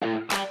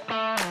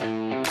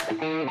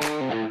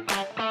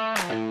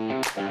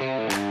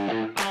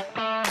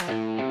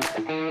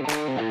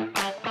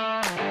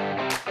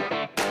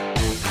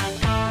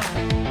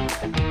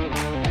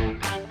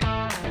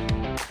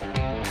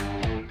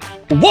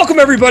Welcome,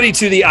 everybody,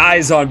 to the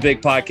Eyes on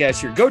Big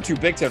podcast, your go-to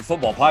Big Ten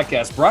football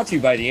podcast, brought to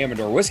you by the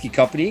Amador Whiskey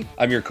Company.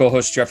 I'm your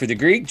co-host, Jeffrey the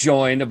Greek,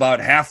 joined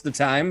about half the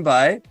time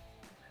by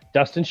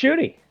Dustin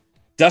Schutte.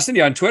 Dustin,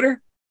 you on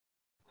Twitter?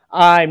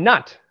 I'm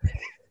not.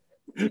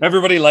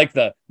 Everybody liked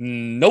the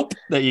nope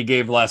that you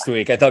gave last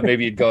week. I thought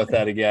maybe you'd go with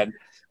that again.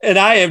 And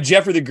I am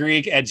Jeffrey the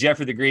Greek at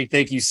Jeffrey the Greek.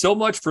 Thank you so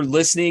much for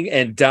listening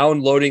and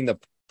downloading the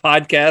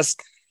podcast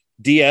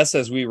DS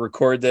as we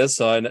record this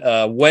on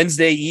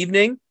Wednesday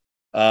evening.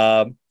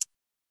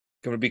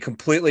 Going to be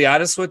completely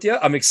honest with you.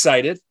 I'm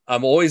excited.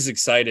 I'm always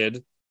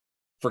excited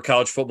for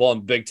college football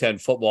and Big Ten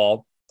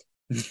football.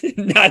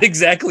 Not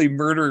exactly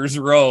murderer's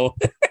row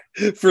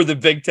for the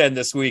Big Ten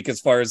this week as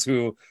far as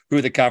who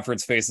the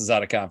conference faces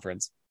out of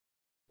conference.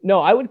 No,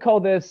 I would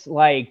call this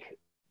like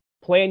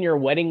plan your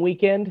wedding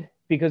weekend,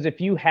 because if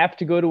you have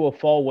to go to a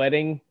fall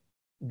wedding,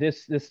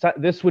 this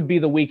would be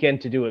the weekend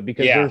to do it,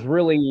 because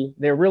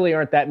there really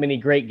aren't that many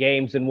great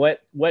games, and what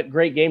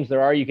great games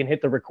there are, you can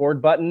hit the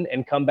record button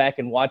and come back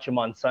and watch them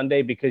on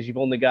Sunday because you've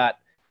only got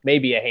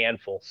maybe a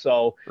handful.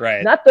 So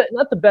right. Not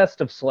the best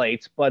of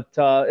slates, but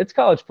it's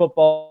college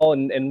football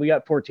and we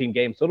got 14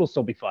 games, so it'll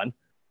still be fun.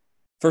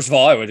 First of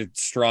all, I would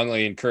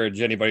strongly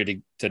encourage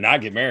anybody to not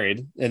get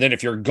married. And then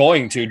if you're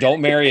going to, don't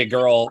marry a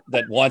girl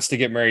that wants to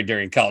get married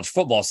during college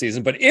football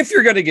season. But if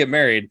you're going to get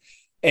married,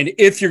 and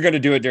if you're going to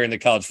do it during the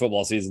college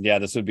football season, yeah,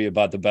 this would be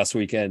about the best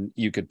weekend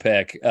you could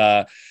pick.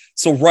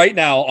 So right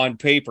now on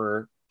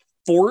paper,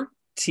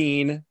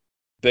 14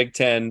 Big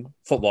Ten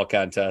football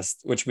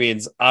contests, which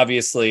means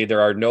obviously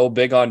there are no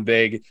big on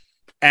big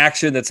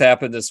action that's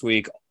happened this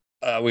week.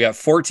 We got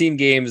 14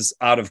 games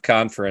out of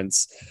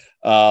conference.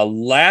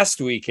 Last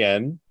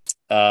weekend,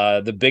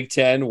 the Big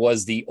Ten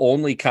was the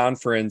only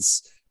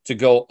conference to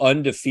go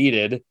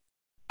undefeated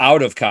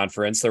out of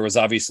conference. There was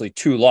obviously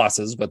 2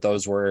 losses, but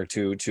those were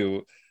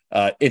to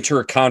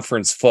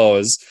interconference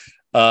foes.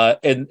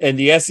 And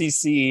the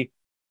SEC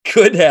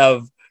could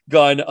have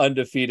gone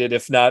undefeated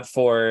if not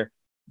for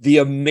the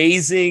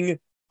amazing,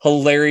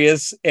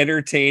 hilarious,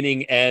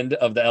 entertaining end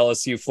of the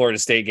LSU Florida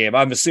State game.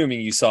 I'm assuming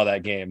you saw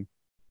that game.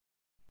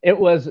 It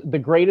was the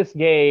greatest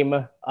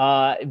game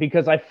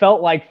because I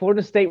felt like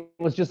Florida State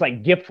was just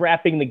like gift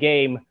wrapping the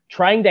game,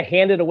 trying to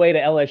hand it away to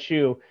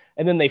LSU,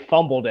 and then they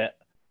fumbled it.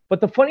 But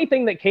the funny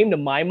thing that came to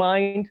my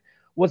mind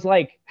was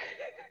like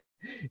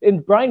in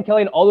Brian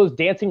Kelly and all those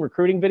dancing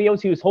recruiting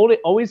videos, he was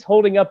always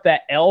holding up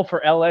that L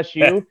for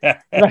LSU.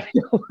 I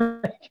feel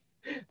like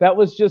that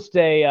was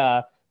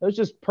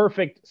just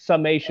perfect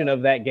summation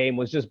of that game,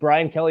 was just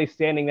Brian Kelly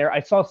standing there. I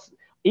saw,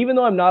 even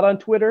though I'm not on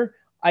Twitter,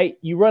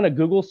 you run a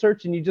Google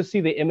search and you just see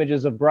the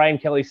images of Brian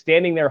Kelly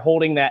standing there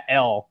holding that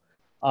L.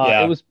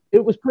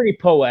 It was pretty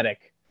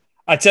poetic.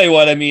 I tell you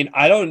what, I mean,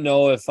 I don't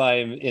know if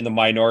I'm in the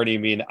minority. I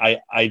mean,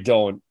 I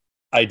don't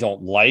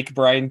like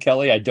Brian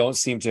Kelly. I don't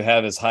seem to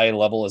have as high a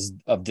level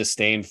of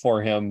disdain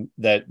for him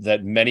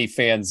that many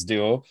fans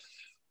do.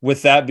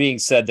 With that being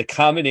said, the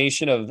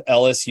combination of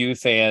LSU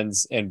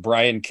fans and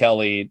Brian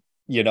Kelly,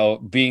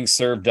 being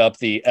served up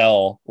the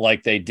L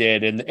like they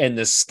did, and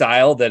the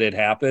style that it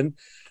happened,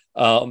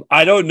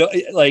 I don't know.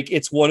 Like,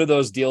 it's one of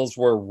those deals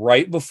where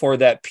right before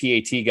that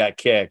PAT got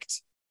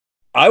kicked,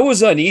 I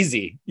was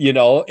uneasy,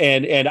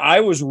 and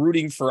I was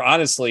rooting for,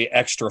 honestly,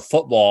 extra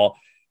football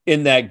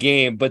in that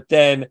game. But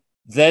then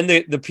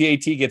the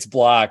PAT gets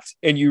blocked,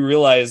 and you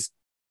realize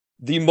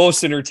the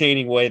most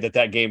entertaining way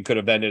that game could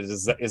have ended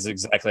is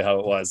exactly how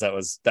it was. That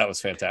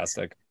was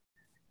fantastic.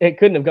 It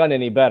couldn't have gone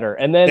any better.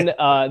 And then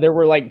there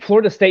were like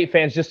Florida State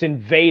fans just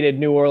invaded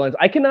New Orleans.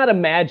 I cannot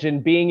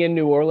imagine being in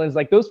New Orleans.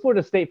 Like, those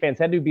Florida State fans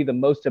had to be the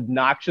most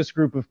obnoxious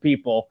group of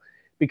people,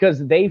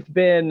 because they've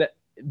been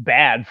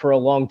bad for a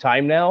long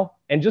time now.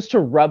 And just to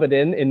rub it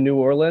in New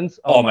Orleans.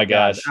 Oh my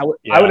gosh.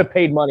 I would have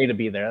paid money to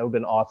be there. That would have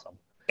been awesome.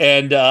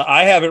 And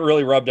I haven't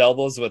really rubbed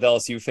elbows with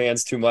LSU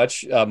fans too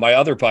much. My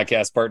other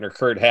podcast partner,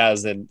 Kurt,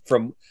 has. And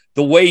from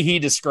the way he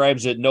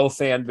describes it, no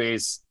fan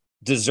base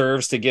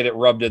deserves to get it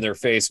rubbed in their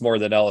face more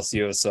than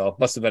LSU. So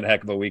must have been a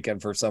heck of a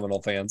weekend for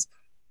Seminole fans.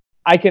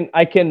 I can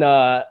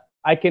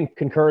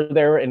concur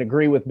there and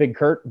agree with Big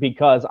Kurt,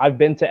 because I've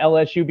been to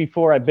LSU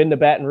before. I've been to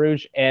Baton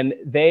Rouge, and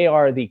they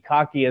are the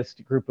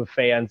cockiest group of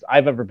fans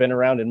I've ever been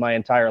around in my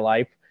entire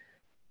life.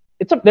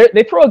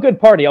 They throw a good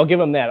party. I'll give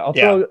them that.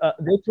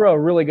 They throw a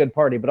really good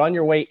party, but on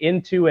your way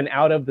into and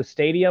out of the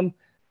stadium,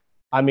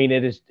 I mean,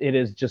 it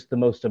is just the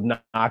most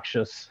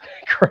obnoxious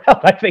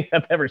crowd I think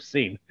I've ever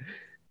seen.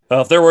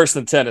 Well, if they're worse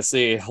than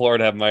Tennessee,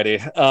 Lord have mighty.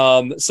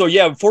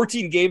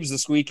 14 games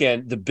this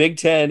weekend. The Big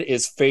Ten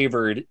is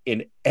favored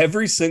in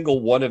every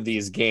single one of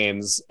these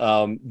games.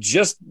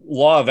 Just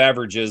law of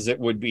averages, it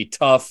would be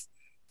tough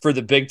for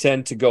the Big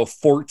Ten to go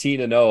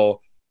 14-0.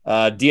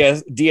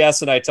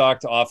 DS and I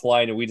talked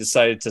offline, and we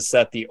decided to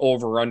set the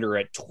over-under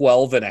at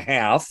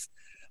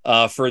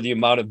 12.5 for the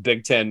amount of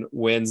Big Ten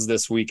wins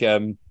this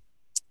weekend.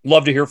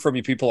 Love to hear from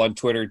you people on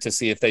Twitter to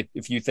see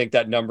if you think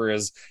that number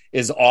is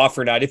off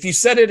or not. If you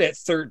set it at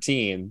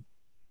 13,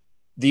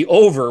 the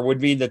over would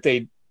mean that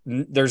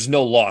there's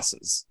no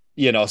losses,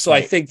 So right.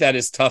 I think that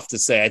is tough to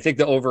say. I think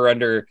the over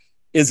under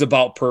is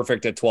about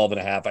perfect at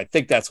 12.5. I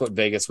think that's what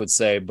Vegas would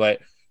say, but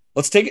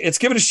let's give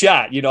it a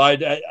shot. You know,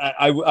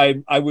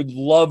 I would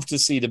love to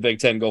see the Big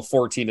Ten go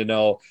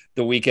 14-0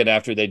 the weekend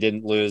after they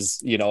didn't lose,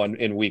 you know,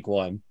 in week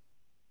one.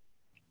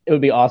 It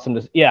would be awesome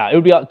it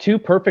would be 2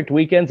 perfect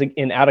weekends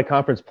in out of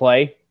conference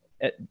play.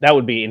 That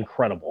would be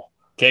incredible.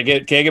 Can't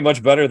get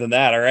much better than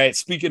that. All right.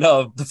 Speaking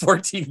of the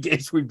 14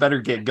 games, we better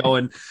get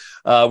going.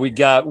 We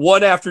got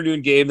one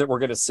afternoon game that we're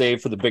going to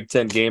save for the Big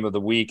Ten game of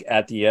the week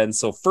at the end.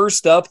 So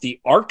first up,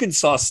 the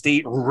Arkansas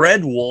State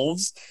Red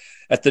Wolves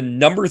at the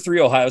number 3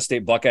 Ohio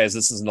State Buckeyes.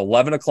 This is an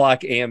 11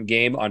 o'clock a.m.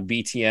 game on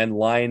BTN.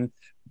 Line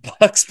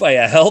Bucks by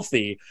a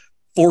healthy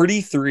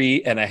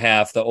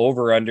 43.5. The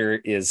over-under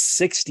is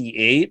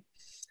 68.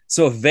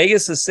 So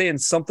Vegas is saying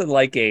something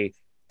like a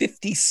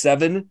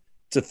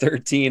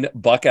 57-13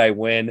 Buckeye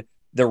win.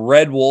 The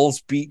Red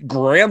Wolves beat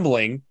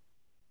Grambling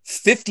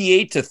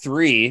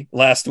 58-3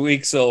 last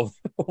week. So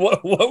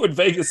what would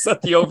Vegas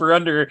set the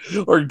over-under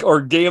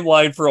or game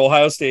line for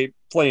Ohio State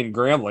playing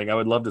Grambling? I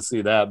would love to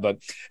see that. But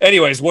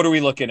anyways, what are we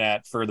looking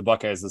at for the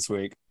Buckeyes this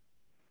week?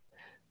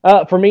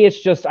 For me, it's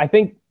just, I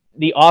think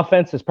the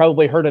offense has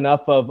probably heard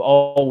enough of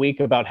all week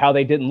about how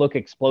they didn't look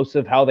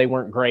explosive, how they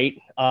weren't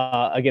great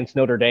against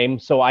Notre Dame.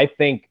 So I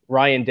think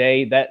Ryan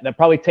Day, that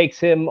probably takes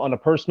him on a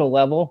personal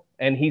level,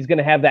 and he's going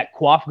to have that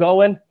quaff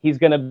going. He's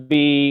going to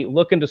be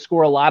looking to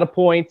score a lot of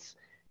points.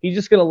 He's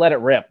just going to let it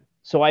rip.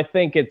 So I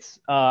think it's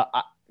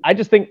I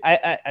just think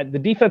the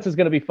defense is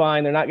going to be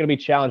fine. They're not going to be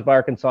challenged by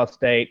Arkansas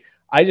State.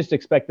 I just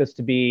expect this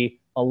to be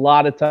a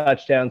lot of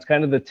touchdowns,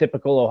 kind of the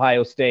typical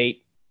Ohio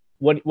State.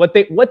 What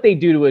they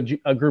do to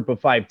a group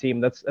of 5 team,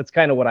 that's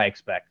kind of what I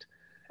expect.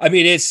 I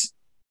mean, it's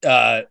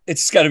got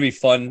to be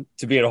fun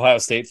to be an Ohio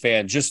State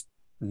fan, just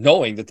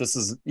knowing that this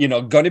is, you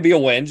know, going to be a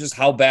win. Just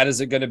how bad is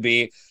it going to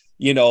be?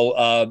 You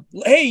know,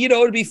 hey, you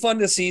know, it'd be fun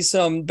to see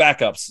some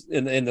backups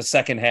in the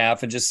second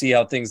half and just see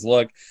how things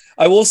look.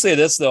 I will say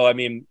this though, I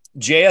mean,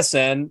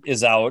 JSN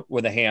is out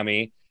with a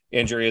hammy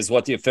injury, is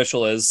what the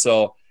official is.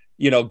 So,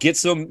 you know, get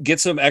some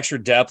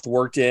extra depth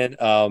worked in.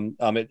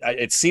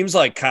 It seems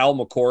like Kyle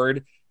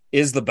McCord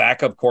is the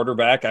backup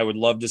quarterback. I would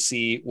love to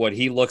see what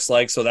he looks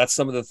like. So that's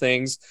some of the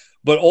things.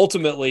 But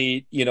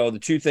ultimately, you know, the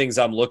 2 things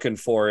I'm looking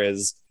for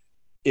is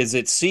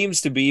it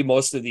seems to be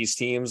most of these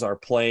teams are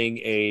playing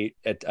a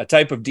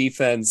type of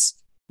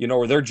defense, you know,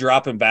 where they're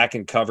dropping back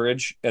in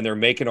coverage and they're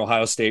making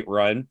Ohio State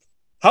run.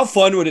 How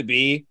fun would it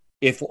be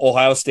if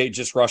Ohio State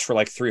just rushed for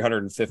like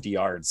 350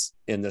 yards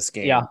in this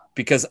game? Yeah.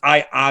 Because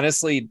I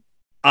honestly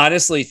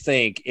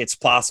think it's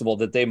possible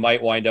that they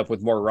might wind up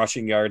with more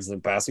rushing yards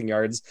than passing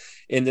yards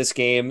in this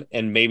game,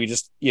 and maybe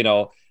just, you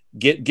know,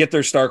 get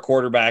their star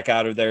quarterback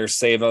out of there,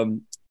 save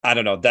them. I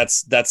don't know.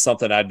 That's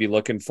something I'd be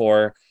looking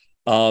for.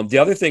 The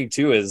other thing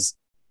too is,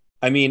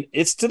 I mean,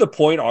 it's to the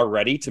point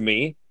already to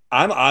me.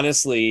 I'm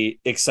honestly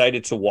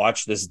excited to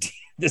watch this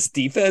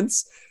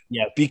defense.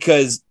 Yeah,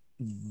 because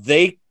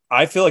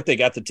I feel like they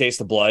got the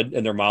taste of blood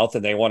in their mouth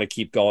and they want to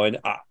keep going.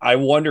 I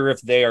wonder if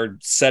they are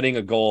setting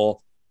a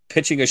goal,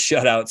 pitching a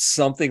shutout,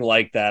 something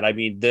like that. I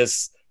mean,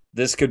 this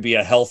could be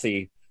a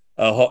healthy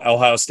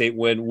Ohio State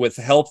win with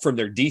help from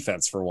their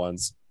defense for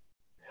once.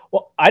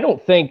 Well, I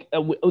don't think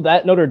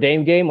that Notre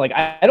Dame game, like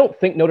I don't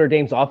think Notre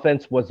Dame's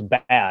offense was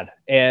bad,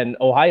 and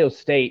Ohio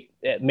State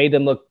made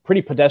them look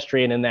pretty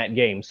pedestrian in that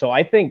game. So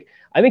I think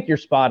you're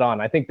spot on.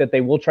 I think that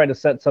they will try to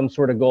set some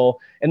sort of goal.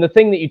 And the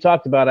thing that you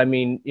talked about, I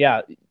mean,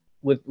 yeah,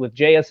 with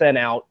JSN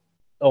out,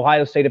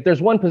 Ohio State, if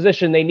there's one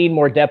position they need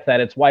more depth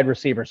at, it's wide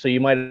receiver. So you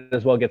might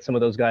as well get some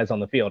of those guys on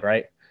the field,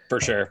 right? For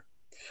sure.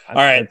 All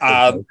right.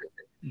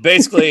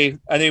 Basically,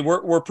 I mean,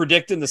 we're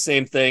predicting the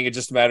same thing. It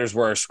just matters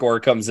where our score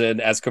comes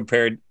in as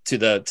compared to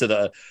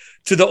the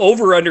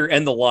over under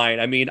and the line.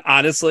 I mean,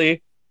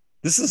 honestly,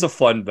 this is a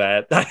fun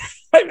bet.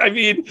 I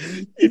mean,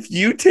 if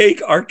you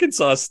take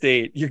Arkansas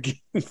State, you're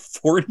getting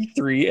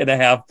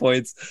 43.5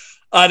 points.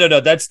 I don't know.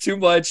 That's too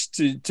much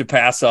to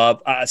pass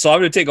up. So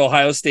I'm going to take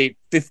Ohio State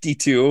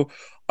 52,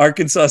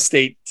 Arkansas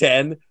State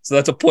 10. So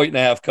that's a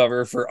 1.5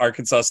 cover for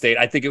Arkansas State.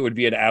 I think it would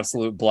be an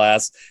absolute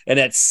blast. And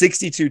at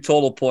 62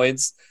 total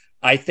points,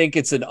 I think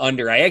it's an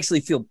under. I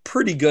actually feel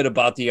pretty good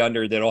about the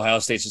under that Ohio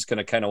State's just going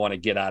to kind of want to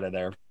get out of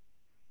there.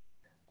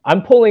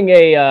 I'm pulling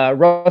a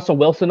Russell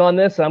Wilson on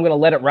this, and I'm going to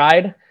let it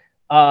ride.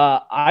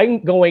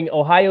 I'm going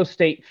Ohio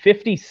State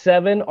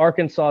 57,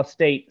 Arkansas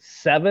State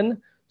 7.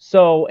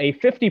 So a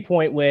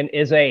 50-point win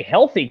is a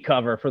healthy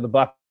cover for the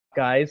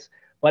Buckeyes,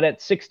 but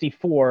at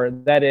 64,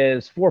 that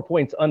is 4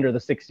 points under the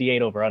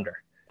 68 over-under.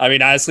 I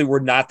mean, honestly, we're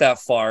not that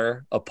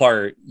far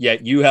apart,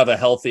 yet you have a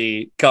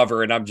healthy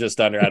cover, and I'm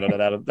just under. I don't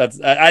know.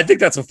 I think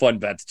that's a fun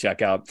bet to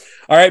check out.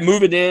 All right,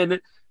 moving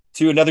in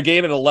to another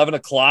game at 11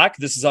 o'clock.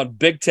 This is on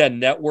Big Ten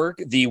Network.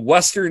 The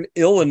Western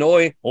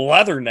Illinois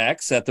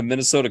Leathernecks at the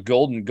Minnesota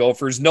Golden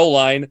Gophers. No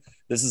line.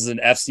 This is an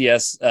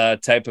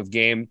FCS type of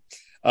game.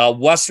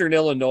 Western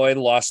Illinois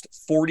lost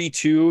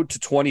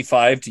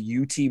 42-25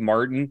 to UT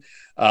Martin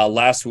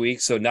last week,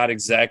 so not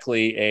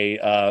exactly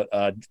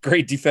a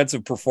great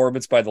defensive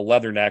performance by the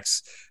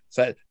Leathernecks.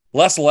 So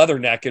less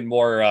Leatherneck and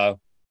more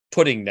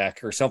pudding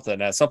neck or something,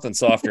 something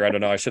softer. I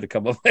don't know. I should have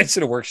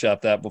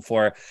workshopped that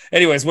before.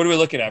 Anyways, what are we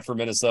looking at for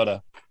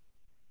Minnesota?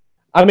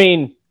 I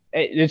mean,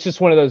 it's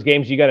just one of those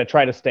games you got to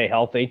try to stay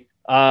healthy.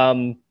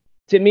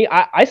 To me,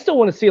 I still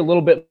want to see a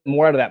little bit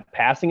more out of that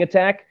passing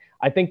attack.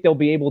 I think they'll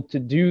be able to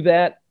do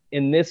that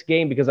in this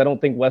game because I don't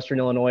think Western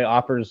Illinois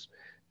offers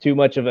too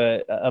much of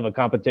a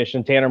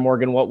competition. Tanner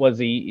Morgan, what was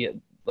he?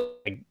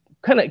 Like,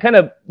 kind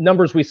of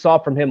numbers we saw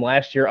from him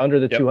last year under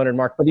the 200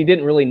 mark, but he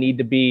didn't really need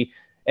to be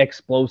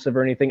explosive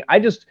or anything. I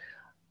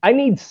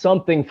need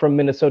something from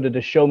Minnesota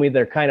to show me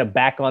they're kind of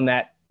back on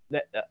that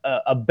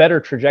a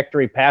better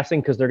trajectory passing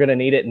because they're going to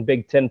need it in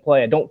Big Ten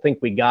play. I don't think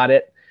we got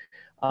it.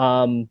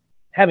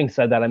 Having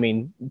said that, I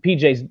mean, he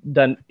does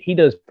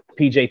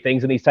PJ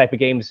things in these type of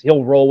games.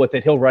 He'll roll with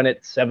it. He'll run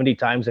it 70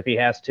 times if he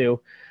has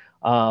to.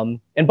 And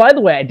by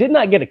the way, I did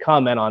not get a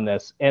comment on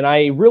this, and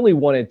I really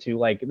wanted to,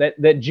 like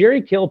that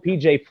Jerry Kill,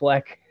 PJ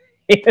Fleck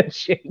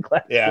handshake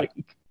last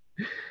week.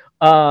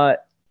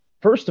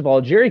 First of all,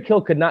 Jerry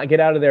Kill could not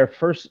get out of there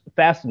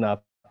fast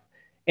enough.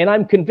 And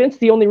I'm convinced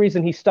the only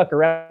reason he stuck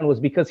around was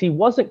because he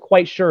wasn't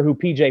quite sure who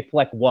PJ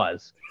Fleck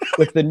was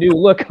with the new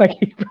look. Like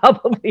he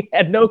probably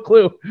had no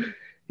clue.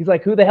 He's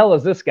like, who the hell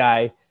is this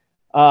guy?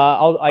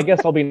 I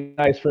guess I'll be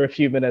nice for a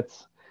few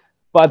minutes.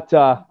 But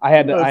I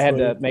had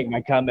to make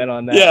my comment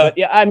on that. Yeah. But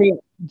yeah, I mean,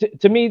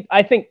 to me,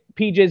 I think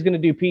PJ's going to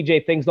do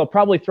PJ things. They'll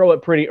probably throw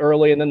it pretty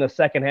early. And then the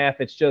second half,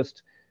 it's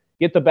just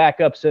get the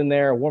backups in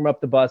there, warm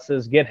up the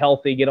buses, get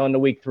healthy, get on to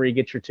week 3,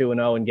 get your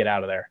 2-0 and get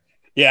out of there.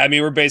 Yeah, I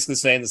mean, we're basically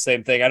saying the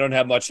same thing. I don't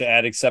have much to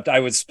add, except I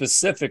would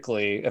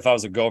specifically, if I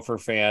was a Gopher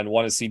fan,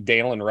 want to see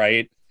Dalen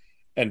Wright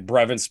and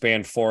Brevin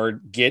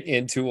Spanford get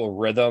into a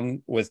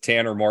rhythm with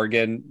Tanner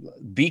Morgan,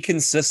 be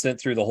consistent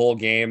through the whole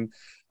game.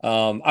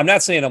 I'm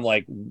not saying I'm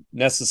like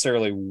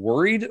necessarily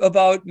worried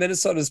about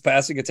Minnesota's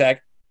passing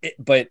attack,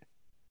 but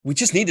we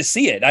just need to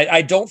see it.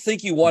 I don't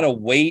think you want to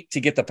wait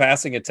to get the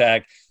passing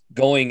attack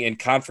going in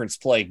conference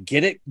play.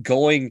 Get it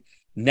going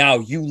now.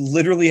 You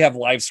literally have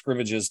live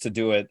scrimmages to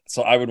do it.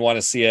 So I would want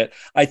to see it.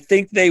 I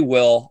think they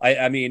will.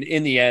 I mean,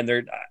 in the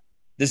end,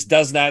 this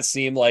does not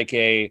seem like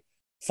a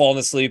falling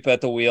asleep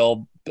at the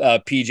wheel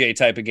PJ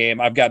type of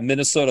game. I've got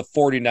Minnesota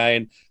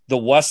 49, the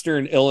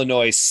Western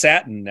Illinois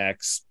Satin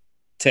Necks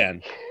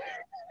 10.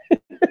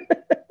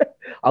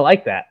 I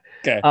like that.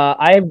 Okay.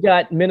 I've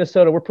got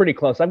Minnesota. We're pretty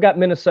close. I've got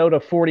Minnesota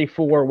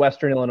 44,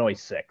 Western Illinois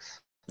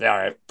 6. All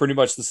right. Pretty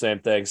much the same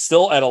thing.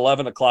 Still at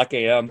 11 o'clock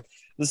a.m.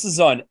 This is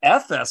on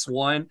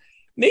FS1.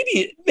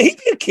 Maybe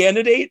a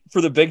candidate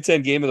for the Big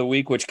Ten game of the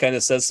week, which kind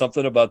of says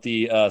something about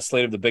the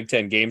slate of the Big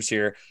Ten games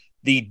here.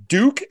 The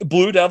Duke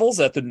Blue Devils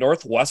at the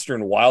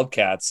Northwestern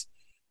Wildcats.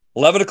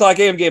 11 o'clock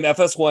a.m. game,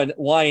 FS1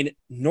 line,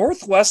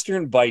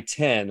 Northwestern by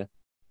 10.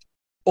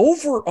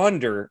 Over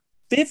under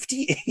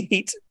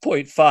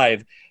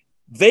 58.5.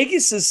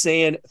 Vegas is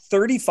saying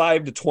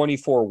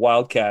 35-24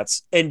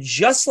 Wildcats. And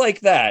just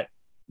like that,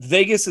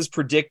 Vegas is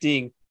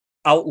predicting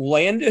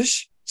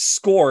outlandish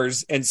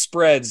scores and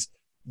spreads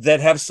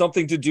that have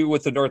something to do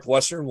with the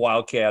Northwestern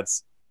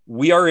Wildcats.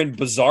 We are in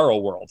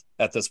bizarro world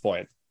at this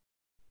point.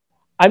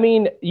 I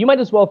mean, you might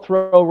as well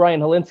throw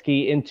Ryan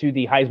Helinski into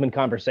the Heisman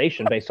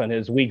conversation based on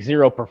his week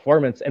 0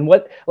 performance. And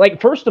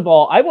first of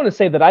all, I want to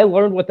say that I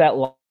learned what that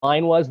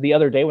line was the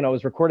other day when I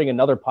was recording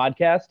another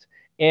podcast.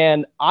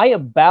 And I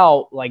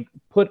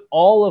put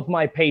all of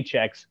my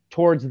paychecks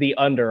towards the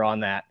under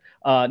on that.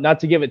 Not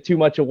to give it too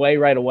much away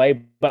right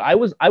away, but I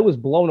was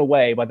blown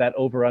away by that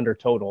over-under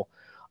total.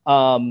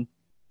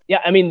 Yeah,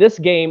 I mean, this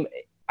game,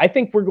 I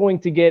think we're going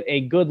to get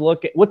a good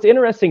look at. What's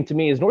interesting to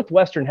me is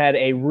Northwestern had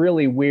a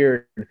really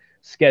weird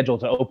schedule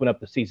to open up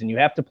the season. You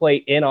have to play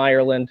in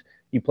Ireland,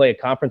 you play a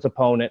conference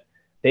opponent,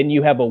 then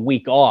you have a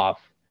week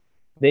off,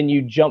 then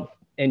you jump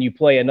and you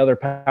play another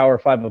Power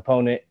 5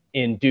 opponent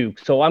in Duke.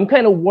 So I'm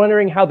kind of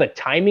wondering how the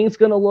timing's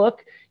going to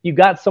look. You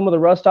got some of the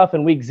rust off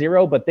in week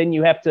 0, but then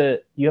you have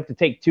to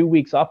take 2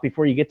 weeks off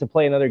before you get to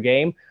play another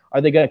game.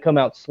 Are they going to come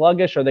out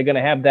sluggish? Are they going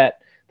to have that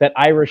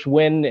Irish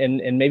win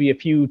and maybe a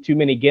few too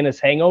many Guinness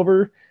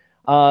hangover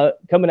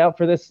coming out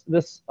for this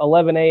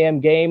 11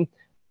 a.m. game?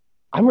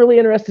 I'm really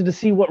interested to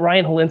see what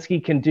Ryan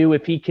Helinski can do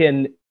if he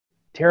can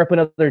tear up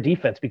another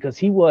defense, because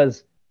he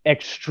was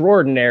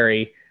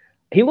extraordinary.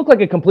 He looked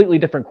like a completely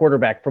different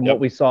quarterback from what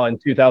we saw in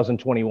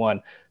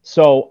 2021.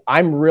 So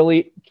I'm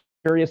really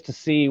curious to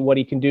see what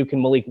he can do.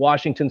 Can Malik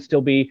Washington still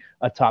be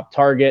a top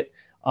target?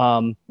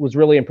 Was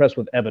really impressed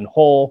with Evan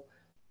Hull.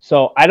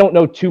 So I don't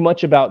know too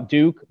much about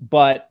Duke,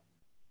 but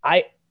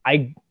I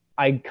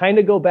kind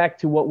of go back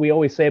to what we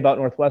always say about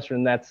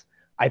Northwestern. That's,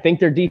 I think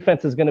their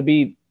defense is going to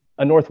be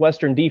a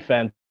Northwestern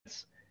defense.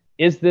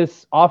 Is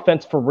this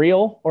offense for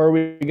real, or are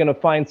we going to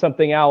find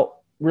something out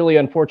really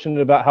unfortunate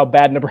about how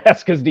bad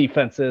Nebraska's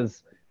defense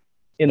is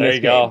in this game? There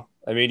you go.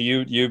 I mean,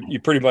 you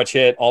pretty much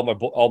hit all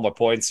my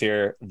points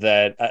here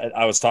that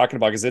I was talking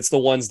about, because it's the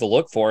ones to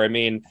look for. I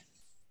mean,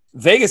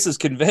 Vegas is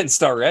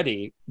convinced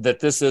already that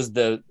this is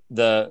the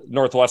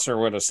Northwestern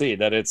we're going to see,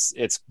 that it's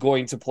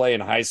going to play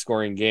in high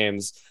scoring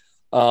games.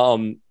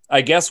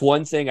 I guess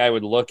one thing I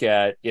would look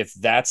at, if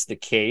that's the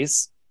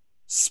case,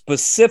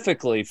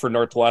 specifically for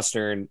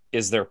Northwestern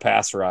is their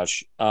pass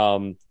rush.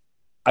 I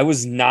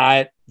was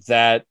not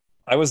that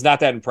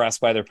impressed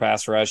by their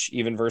pass rush,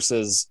 even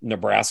versus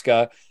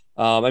Nebraska.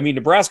 I mean,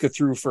 Nebraska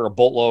threw for a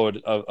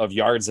boatload of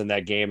yards in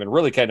that game and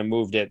really kind of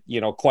moved it,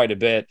 quite a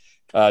bit.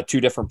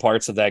 Two different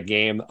parts of that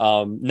game.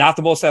 Not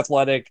the most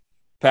athletic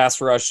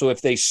pass rush. So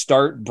if they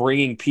start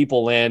bringing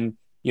people in,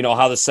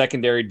 how the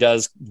secondary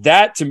does,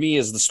 that to me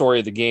is the story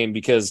of the game,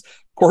 because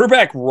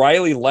quarterback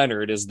Riley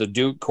Leonard is the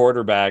Duke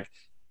quarterback.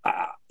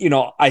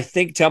 I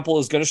think Temple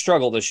is going to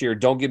struggle this year.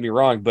 Don't get me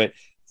wrong, but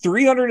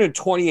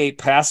 328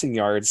 passing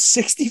yards,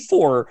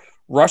 64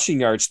 rushing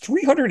yards,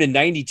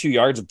 392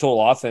 yards of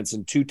total offense,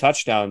 and 2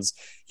 touchdowns.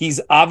 He's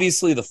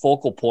obviously the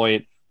focal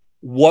point.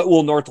 What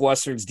will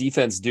Northwestern's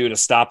defense do to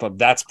stop him?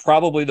 That's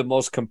probably the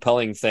most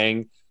compelling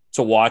thing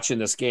to watch in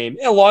this game,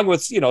 along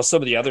with,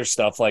 some of the other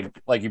stuff like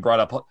you brought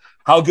up,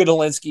 how good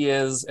Hilinski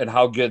is and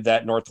how good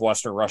that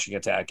Northwestern rushing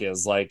attack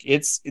is.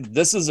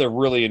 This is a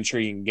really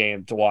intriguing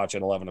game to watch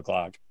at 11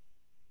 o'clock.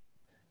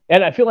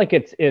 And I feel like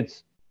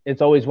it's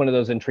always one of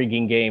those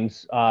intriguing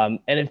games. And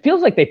it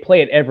feels like they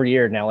play it every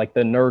year now, like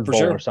the Nerd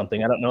Bowl or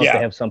something. I don't know if they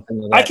have something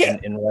like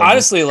that.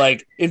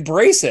 Honestly,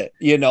 embrace it,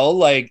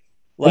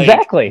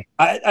 exactly.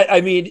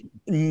 I mean,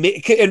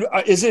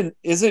 isn't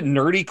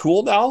nerdy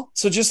cool now?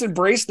 So just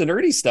embrace the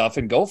nerdy stuff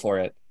and go for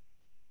it.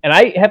 And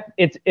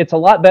it's a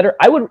lot better.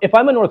 I would, if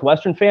I'm a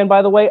Northwestern fan,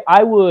 by the way,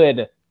 I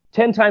would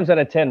 10 times out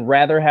of 10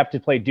 rather have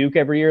to play Duke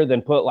every year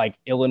than put like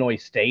Illinois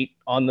State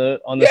on the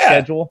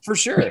schedule. For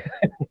sure.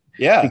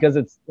 Yeah. Because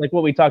it's like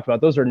what we talked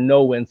about. Those are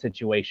no-win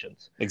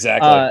situations.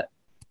 Exactly.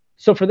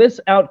 So for this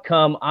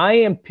outcome, I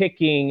am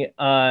picking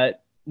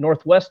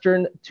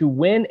Northwestern to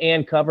win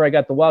and cover. I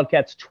got the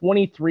Wildcats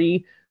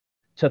 23-13.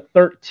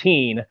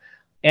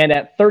 And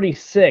at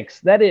 36,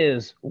 that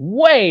is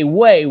way,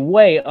 way,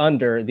 way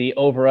under the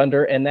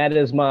over-under. And that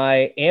is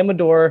my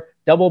Amador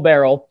double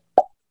barrel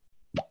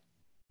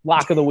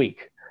lock of the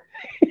week.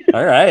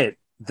 All right.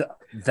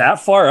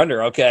 That far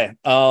under. Okay.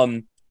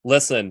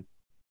 Listen,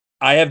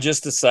 I have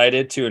just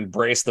decided to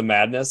embrace the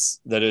madness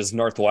that is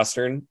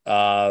Northwestern.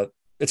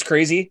 It's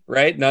crazy,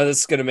 right? None of this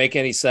is going to make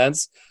any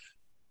sense.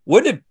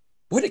 Would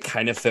it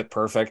kind of fit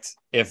perfect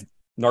if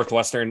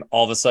Northwestern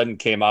all of a sudden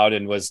came out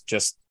and was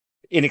just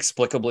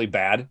inexplicably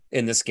bad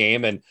in this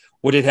game? And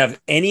would it have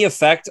any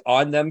effect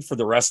on them for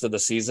the rest of the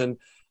season?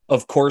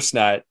 Of course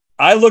not.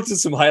 I looked at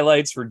some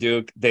highlights for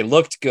Duke. They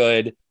looked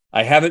good.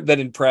 I haven't been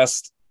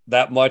impressed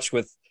that much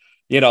with,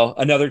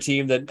 another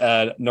team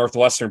that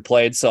Northwestern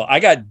played. So I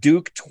got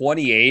Duke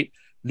 28,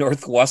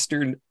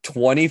 Northwestern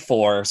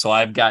 24. So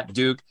I've got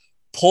Duke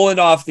pulling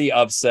off the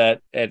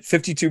upset at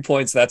 52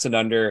 points. That's an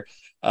under.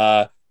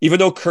 Even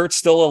though Kurt's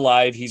still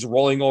alive, he's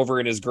rolling over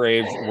in his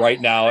grave right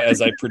now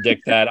as I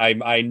predict that.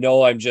 I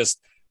know I'm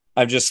just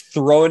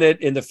throwing it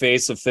in the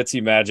face of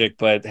Fitzy Magic,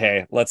 but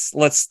hey, let's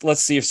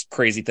see if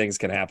crazy things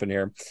can happen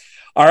here.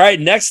 All right,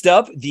 next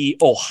up, the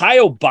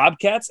Ohio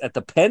Bobcats at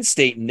the Penn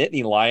State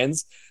Nittany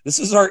Lions. This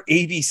is our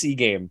ABC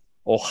game.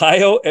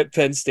 Ohio at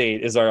Penn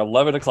State is our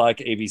 11 o'clock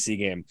ABC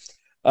game.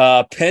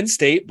 Penn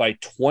State by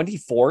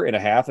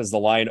 24.5 is the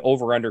line,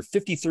 over under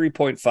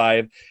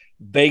 53.5.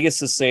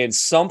 Vegas is saying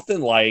something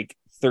like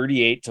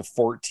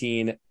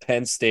 38-14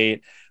 Penn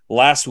State.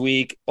 Last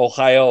week,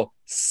 Ohio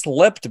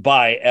slipped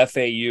by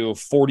FAU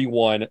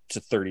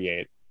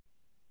 41-38.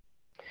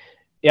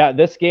 Yeah,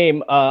 this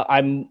game,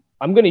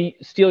 I'm going to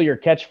steal your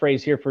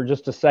catchphrase here for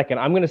just a second.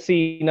 I'm going to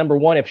see, number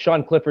one, if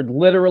Sean Clifford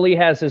literally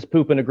has his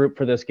poop in a group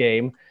for this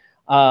game.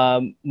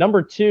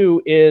 Number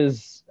two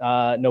is,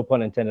 no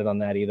pun intended on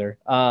that either.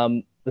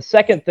 The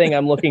second thing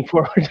I'm looking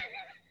forward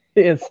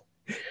is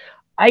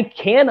I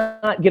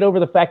cannot get over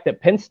the fact that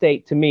Penn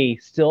State, to me,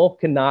 still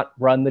cannot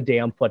run the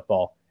damn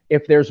football.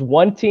 If there's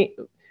one team,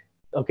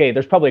 okay,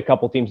 there's probably a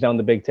couple teams down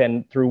the Big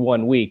Ten through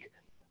 1 week,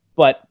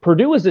 but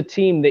Purdue is a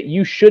team that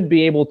you should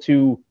be able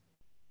to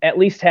at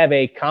least have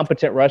a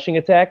competent rushing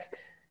attack.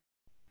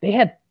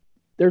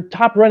 Their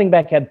top running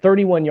back had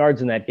 31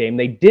 yards in that game.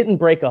 They didn't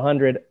break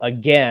 100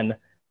 again.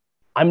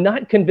 I'm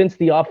not convinced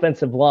the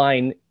offensive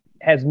line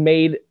has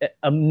made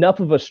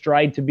enough of a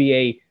stride to be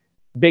a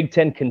Big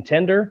Ten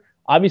contender.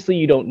 Obviously,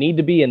 you don't need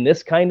to be in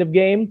this kind of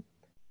game,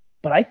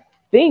 but I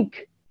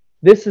think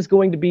this is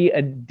going to be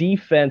a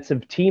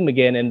defensive team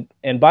again.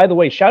 And by the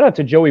way, shout out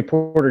to Joey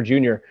Porter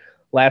Jr.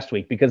 last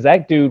week, because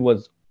that dude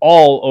was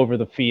all over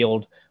the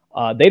field.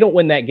 They don't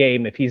win that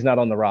game if he's not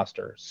on the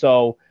roster.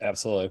 So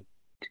absolutely.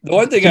 The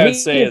one thing I would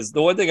say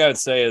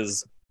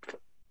is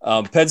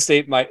Penn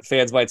State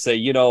fans might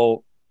say,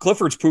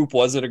 Clifford's poop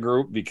wasn't a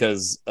group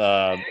because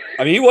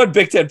he won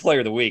Big Ten Player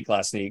of the Week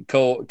last week,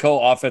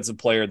 co-offensive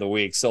player of the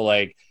week. So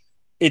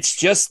it's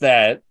just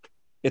that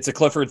it's a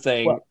Clifford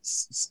thing. Well,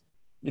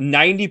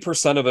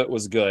 90% of it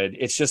was good.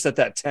 It's just that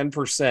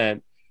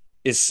 10%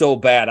 is so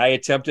bad. I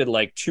attempted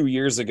 2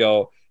 years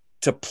ago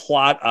to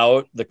plot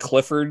out the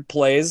Clifford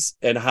plays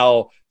and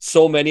how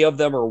so many of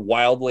them are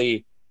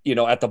wildly,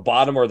 at the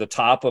bottom or the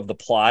top of the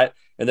plot,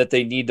 and that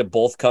they need to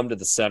both come to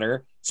the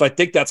center. So I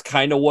think that's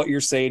kind of what you're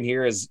saying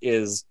here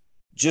is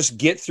just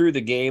get through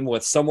the game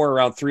with somewhere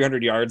around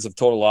 300 yards of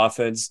total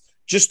offense.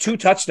 Just 2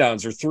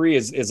 touchdowns or 3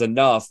 is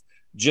enough.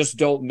 Just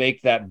don't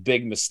make that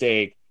big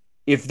mistake.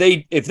 If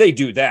they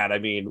do that, I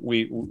mean,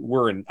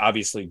 we're in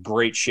obviously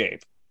great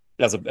shape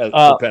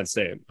for Penn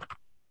State.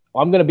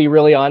 I'm going to be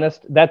really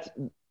honest. That's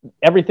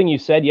everything you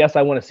said. Yes,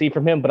 I want to see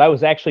from him, but I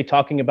was actually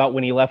talking about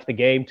when he left the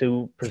game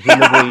to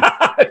presumably.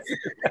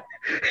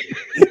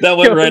 That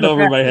went right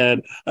over my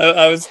head.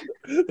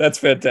 That's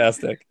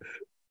fantastic.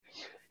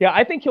 Yeah,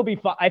 I think he'll be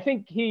fine. I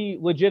think he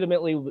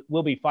legitimately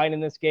will be fine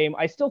in this game.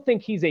 I still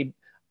think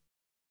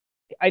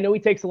I know he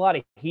takes a lot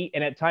of heat,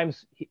 and at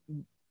times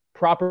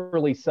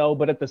properly so,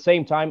 but at the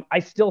same time, I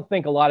still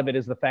think a lot of it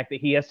is the fact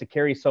that he has to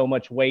carry so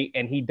much weight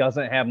and he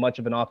doesn't have much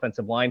of an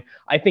offensive line.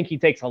 I think he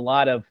takes a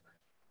lot of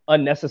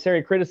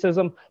unnecessary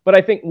criticism, but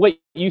I think what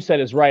you said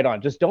is right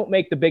on. Just don't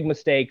make the big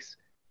mistakes,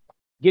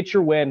 get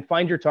your win,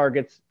 find your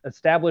targets,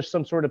 establish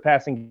some sort of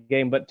passing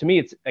game. But to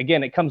me,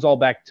 it comes all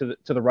back to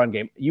the run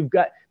game.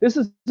 This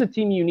is a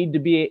team you need to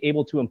be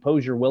able to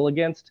impose your will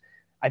against.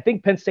 I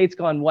think Penn State's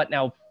gone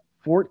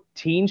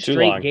 14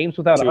 straight games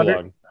without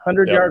a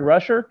 100-yard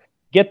rusher.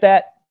 Get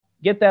that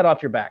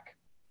off your back.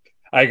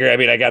 I agree. I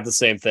mean, I got the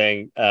same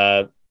thing.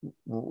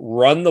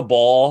 Run the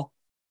ball,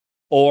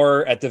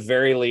 or at the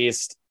very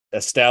least,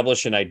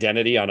 establish an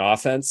identity on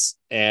offense.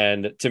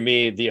 And to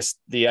me,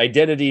 the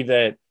identity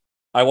that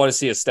I want to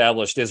see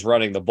established is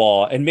running the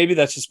ball. And maybe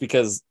that's just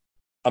because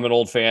I'm an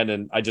old fan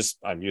and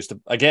I'm used to,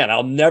 again,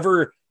 I'll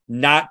never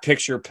not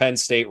picture Penn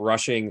State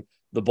rushing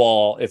the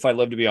ball if I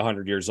live to be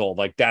 100 years old.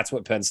 Like, that's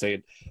what Penn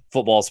State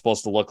football is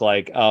supposed to look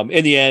like.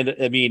 In the end,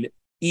 I mean,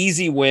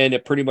 easy win.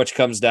 It pretty much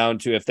comes down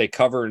to if they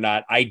cover or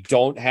not. I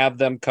don't have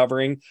them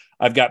covering.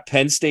 I've got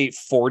Penn State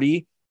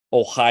 40,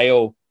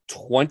 Ohio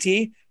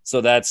 20.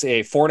 So that's a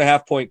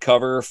 4.5 point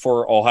cover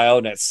for Ohio.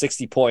 And at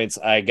 60 points,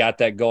 I got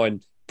that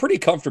going pretty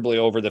comfortably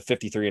over the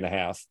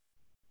 53.5.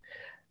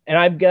 And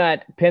I've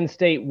got Penn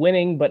State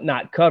winning, but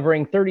not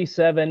covering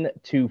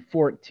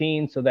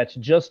 37-14. So that's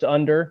just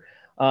under.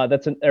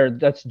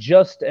 That's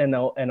just an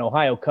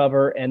Ohio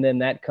cover, and then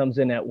that comes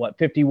in at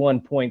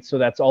 51 points. So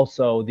that's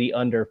also the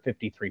under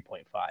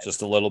 53.5.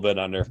 Just a little bit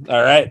under.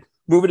 All right,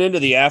 moving into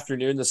the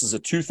afternoon. This is a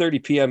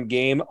 2:30 p.m.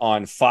 game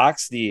on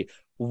Fox. The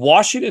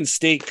Washington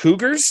State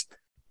Cougars.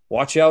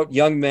 Watch out,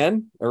 young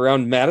men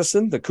around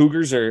Madison. The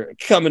Cougars are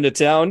coming to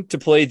town to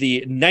play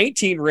the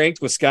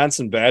 19-ranked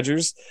Wisconsin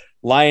Badgers.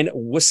 Line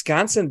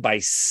Wisconsin by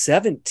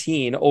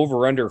 17,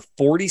 over under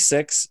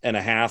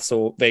 46.5.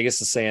 So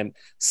Vegas is saying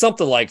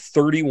something like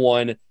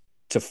 31-14.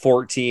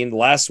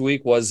 Last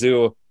week,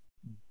 Wazoo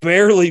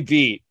barely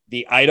beat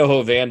the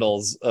Idaho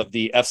Vandals of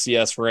the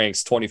FCS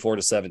ranks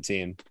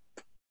 24-17.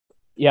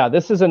 Yeah,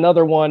 this is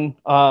another one.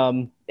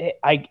 I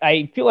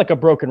feel like a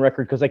broken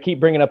record because I keep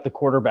bringing up the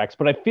quarterbacks,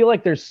 but I feel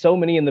like there's so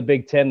many in the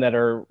Big Ten that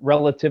are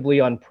relatively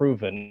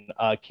unproven.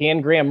 Can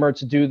Graham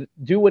Mertz do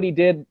what he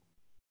did?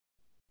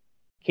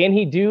 Can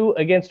he do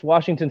against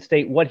Washington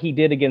State what he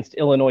did against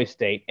Illinois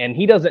State? And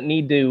he doesn't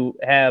need to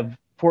have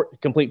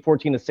complete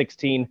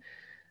 14-16.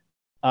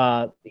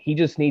 He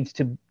just needs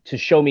to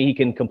show me he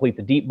can complete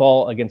the deep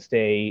ball against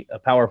a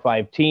Power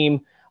 5 team,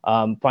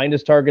 find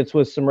his targets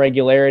with some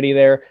regularity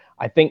there.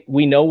 I think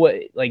we know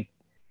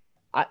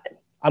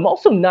I'm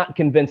also not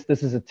convinced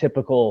this is a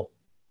typical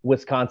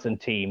Wisconsin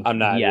team. I'm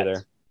not yet.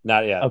 either.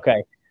 Not yet.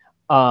 Okay.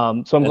 So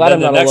I'm glad I'm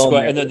not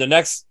alone. And then the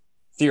next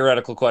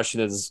theoretical question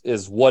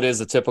is what is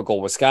a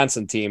typical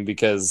Wisconsin team?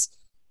 Because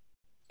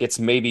it's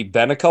maybe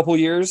been a couple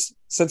years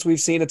since we've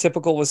seen a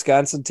typical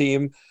Wisconsin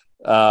team.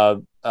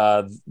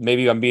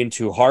 Maybe I'm being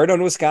too hard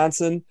on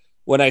Wisconsin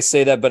when I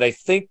say that, but I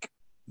think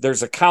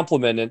there's a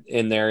compliment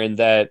in there in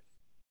that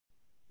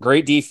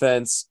great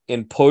defense,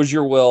 impose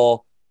your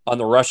will on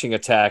the rushing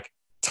attack,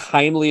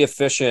 timely,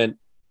 efficient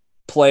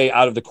play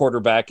out of the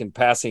quarterback and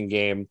passing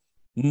game.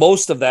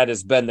 Most of that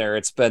has been there.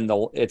 It's been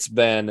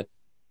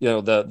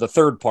the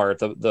third part,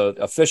 the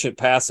efficient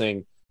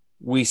passing.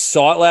 We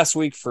saw it last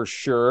week for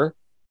sure.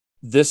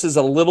 This is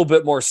a little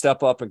bit more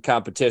step up in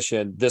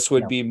competition. This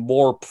would be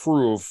more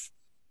proof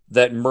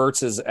that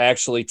Mertz is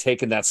actually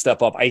taking that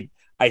step up. I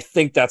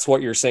think that's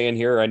what you're saying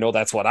here. I know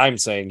that's what I'm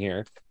saying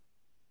here.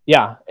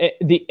 Yeah.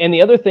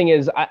 The other thing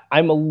is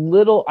I'm a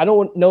little, I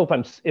don't know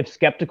if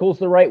skeptical is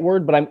the right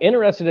word, but I'm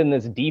interested in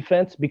this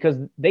defense because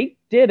they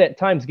did at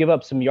times give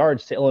up some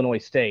yards to Illinois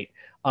State.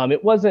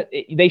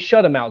 They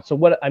shut them out. So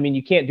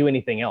you can't do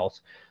anything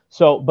else.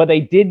 So, but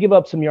they did give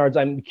up some yards.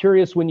 I'm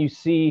curious when you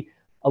see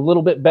a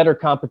little bit better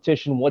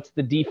competition, what's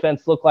the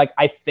defense look like?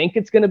 I think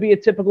it's going to be a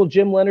typical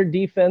Jim Leonhard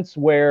defense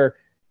where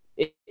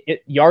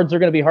yards are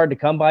going to be hard to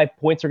come by.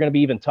 Points are going to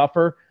be even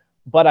tougher,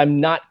 but I'm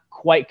not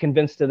quite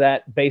convinced of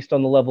that based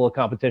on the level of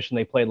competition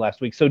they played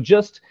last week. So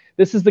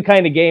this is the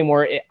kind of game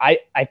where I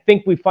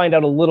think we find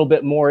out a little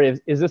bit more.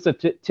 Is this a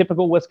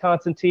typical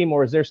Wisconsin team,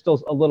 or is there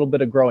still a little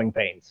bit of growing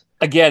pains?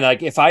 Again,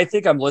 like if I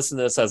think I'm listening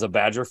to this as a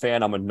Badger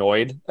fan, I'm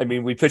annoyed. I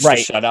mean, we pitched a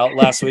shutout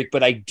last week,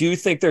 but I do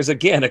think there's,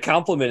 again, a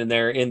compliment in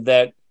there in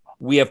that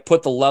we have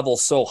put the level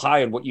so high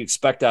in what you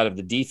expect out of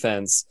the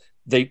defense.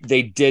 They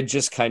did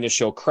just kind of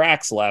show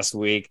cracks last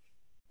week.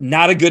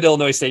 not a good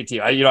Illinois State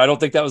team. I don't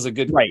think that was a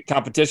good Right.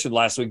 competition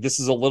last week. This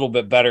is a little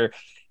bit better.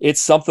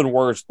 It's something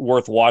worth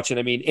watching.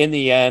 I mean, in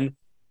the end,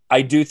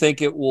 I do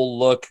think it will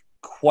look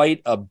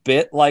quite a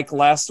bit like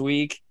last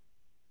week,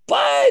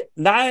 but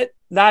not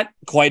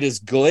quite as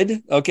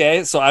good.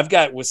 Okay, so I've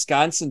got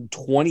Wisconsin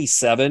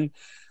 27,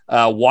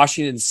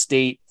 Washington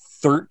State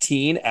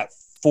 13 at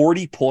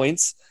 40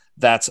 points.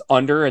 That's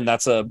under, and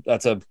that's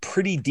a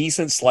pretty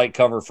decent slight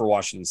cover for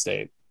Washington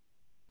State.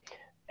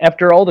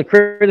 After all the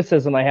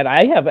criticism I had,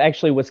 I have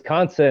actually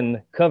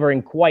Wisconsin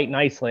covering quite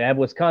nicely. I have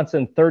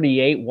Wisconsin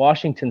 38,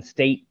 Washington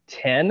State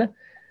 10.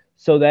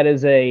 So that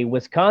is a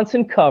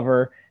Wisconsin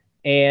cover,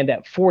 and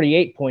at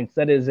 48 points,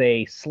 that is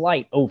a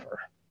slight over.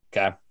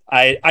 Okay.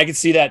 I can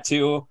see that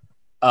too.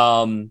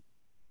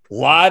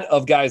 Lot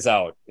of guys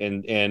out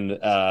in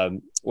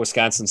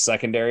Wisconsin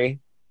secondary.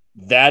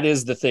 That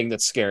is the thing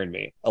that's scaring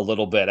me a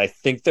little bit. I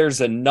think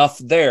there's enough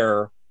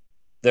there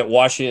that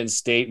Washington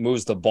State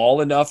moves the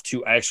ball enough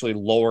to actually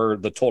lower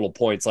the total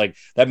points. Like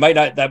that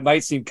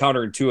might seem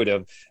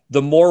counterintuitive.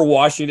 The more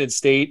Washington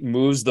State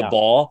moves the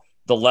ball,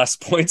 the less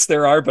points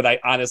there are. But I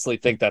honestly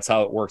think that's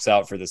how it works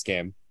out for this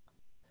game.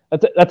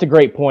 That's a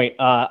great point.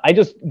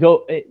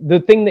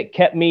 The thing that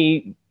kept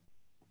me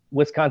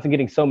Wisconsin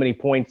getting so many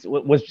points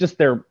was just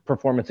their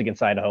performance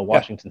against Idaho,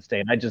 Washington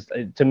State.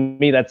 To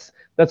me, that's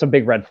a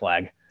big red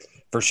flag.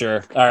 For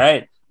sure. All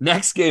right.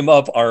 Next game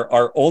up,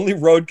 our only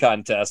road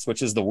contest,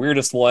 which is the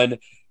weirdest one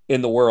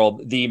in the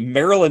world. The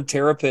Maryland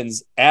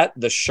Terrapins at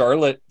the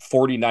Charlotte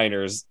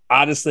 49ers.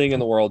 Oddest thing in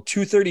the world.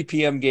 2:30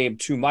 p.m. game,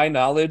 to my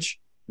knowledge,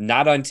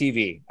 not on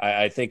TV.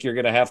 I think you're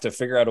going to have to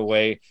figure out a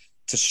way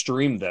to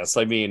stream this.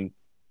 I mean,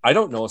 I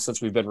don't know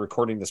since we've been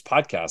recording this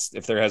podcast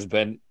if there has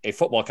been a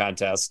football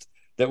contest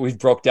that we've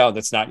broke down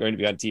that's not going to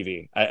be on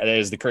TV. That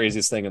is the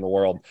craziest thing in the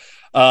world.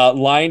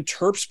 Line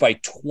Terps by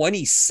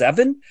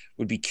 27.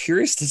 Would be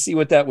curious to see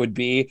what that would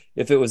be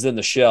if it was in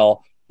the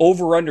shell.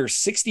 Over under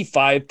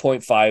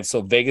 65.5.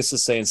 So Vegas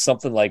is saying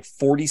something like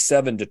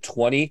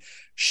 47-20.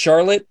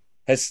 Charlotte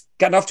has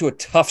gotten off to a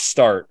tough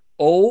start.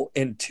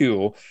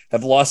 0-2,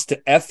 have lost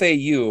to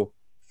FAU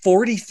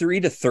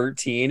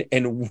 43-13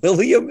 and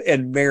William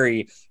and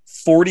Mary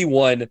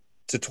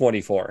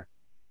 41-24.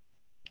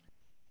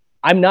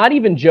 I'm not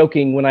even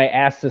joking when I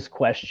ask this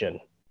question.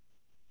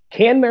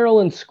 Can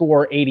Maryland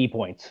score 80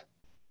 points?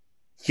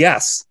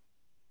 Yes.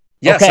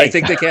 Yes, okay. I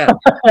think they can.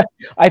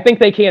 I think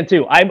they can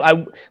too.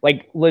 I'm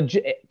like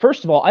legit.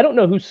 First of all, I don't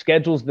know who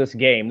schedules this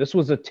game. This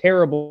was a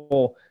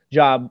terrible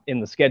job in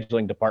the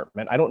scheduling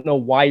department. I don't know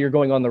why you're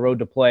going on the road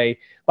to play.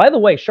 By the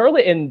way,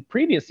 Charlotte in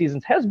previous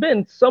seasons has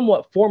been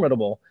somewhat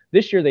formidable.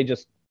 This year they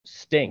just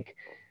stink.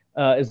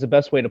 Is the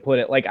best way to put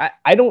it. Like,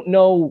 I don't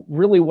know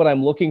really what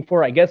I'm looking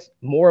for. I guess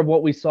more of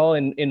what we saw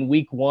in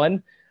week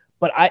one,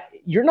 but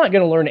you're not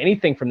going to learn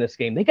anything from this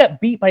game. They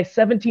got beat by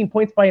 17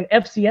 points by an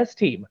FCS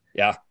team.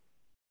 Yeah.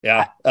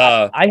 Yeah.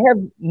 I have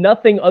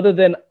nothing other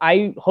than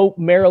I hope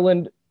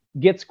Maryland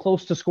gets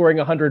close to scoring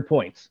 100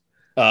 points.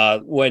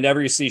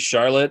 Whenever you see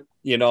Charlotte,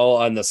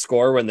 on the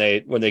score, when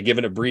they give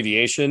an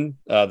abbreviation,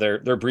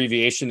 their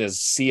abbreviation is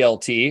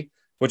CLT,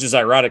 which is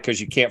ironic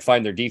because you can't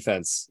find their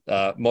defense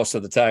most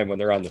of the time when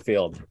they're on the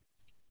field.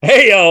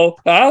 Hey, yo,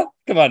 huh?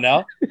 Come on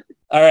now.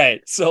 All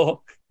right.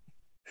 So,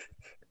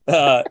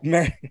 sorry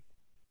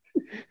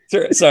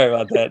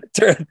about that.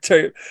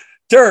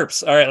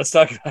 Terps. All right. Let's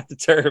talk about the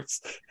Terps.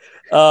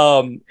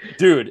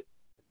 Dude,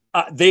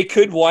 they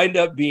could wind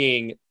up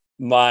being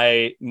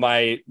my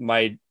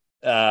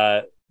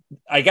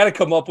I got to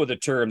come up with a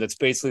term that's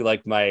basically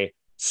like my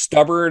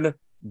stubborn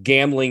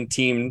gambling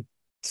team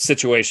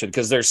situation,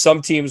 because there's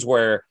some teams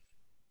where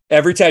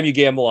every time you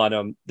gamble on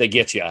them, they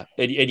get you.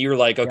 And you're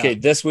like, okay,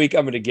 this week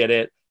I'm going to get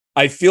it.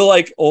 I feel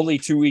like only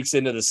 2 weeks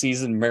into the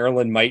season,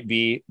 Maryland might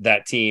be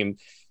that team.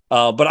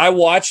 But I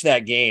watched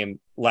that game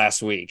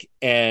last week,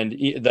 and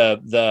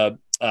the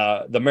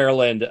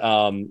Maryland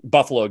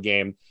Buffalo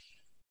game.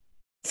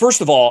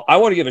 First of all, I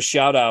want to give a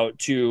shout out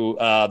to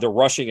the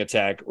rushing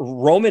attack.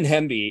 Roman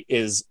Hemby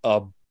is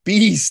a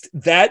beast.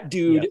 That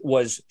dude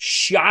was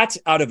shot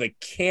out of a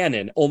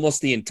cannon almost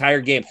the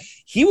entire game.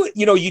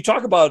 You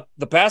talk about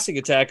the passing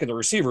attack and the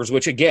receivers,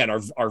 which again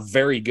are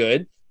very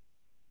good.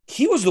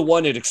 He was the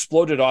one that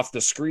exploded off the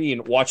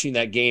screen watching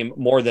that game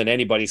more than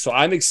anybody. So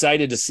I'm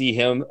excited to see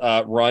him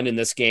run in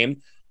this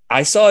game.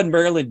 I saw a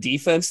Maryland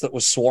defense that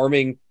was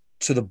swarming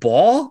to the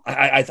ball.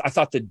 I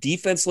thought the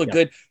defense looked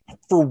good.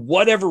 For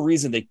whatever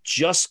reason, they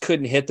just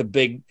couldn't hit the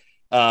big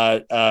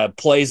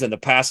plays in the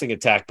passing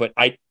attack. But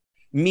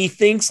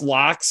methinks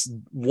Locks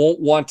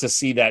won't want to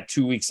see that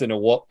 2 weeks in a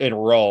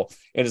row,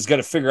 and is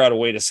going to figure out a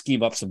way to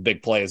scheme up some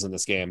big plays in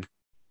this game.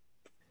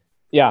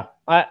 Yeah,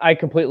 I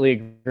completely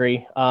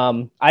agree.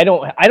 I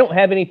don't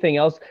have anything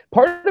else.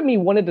 Part of me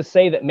wanted to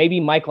say that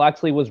maybe Mike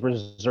Locksley was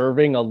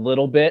reserving a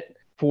little bit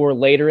for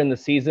later in the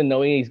season,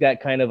 knowing he's got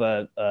kind of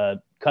a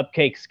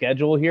cupcake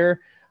schedule here.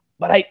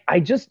 But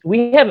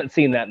we haven't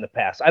seen that in the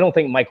past. I don't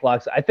think Mike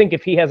Locksley, I think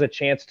if he has a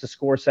chance to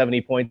score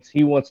 70 points,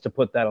 he wants to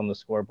put that on the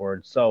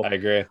scoreboard. So I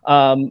agree.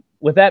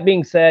 with that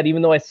being said,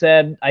 even though I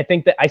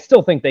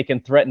still think they can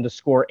threaten to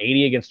score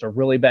 80 against a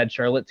really bad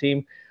Charlotte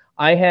team.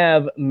 I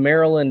have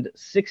Maryland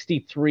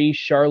 63,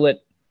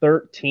 Charlotte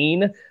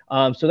 13.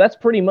 So that's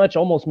pretty much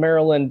almost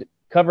Maryland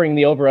covering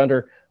the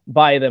over-under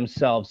by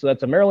themselves. So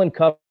that's a Maryland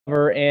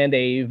cover and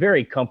a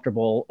very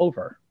comfortable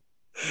over.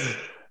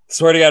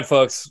 Swear to God,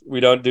 folks,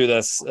 we don't do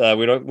this.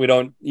 We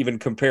don't even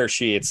compare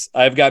sheets.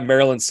 I've got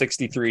Maryland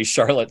 63,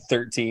 Charlotte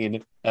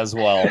 13 as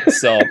well.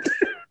 So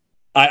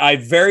I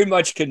very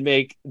much could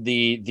make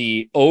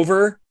the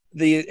over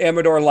the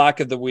Amador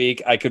lock of the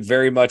week. I could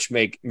very much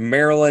make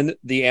Maryland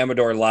the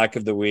Amador lock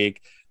of the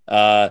week.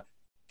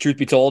 Truth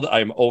be told,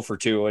 I'm 0 for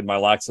 2 in my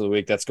locks of the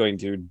week.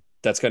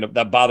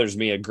 That bothers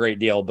me a great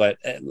deal, but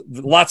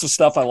lots of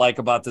stuff I like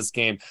about this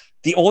game.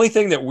 The only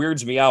thing that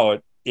weirds me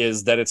out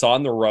is that it's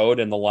on the road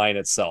and the line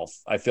itself.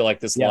 I feel like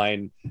this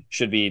line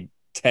should be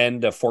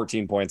 10 to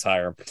 14 points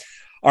higher.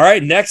 All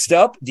right, next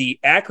up, the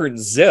Akron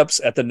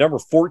Zips at the number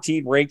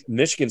 14 ranked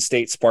Michigan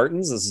State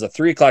Spartans. This is a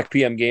 3:00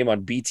 p.m. game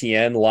on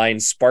BTN. Line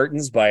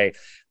Spartans by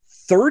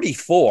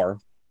 34,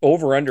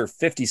 over under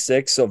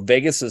 56. So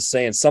Vegas is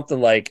saying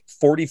something like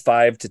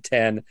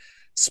 45-10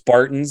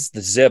 Spartans.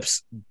 The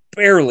Zips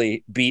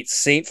barely beat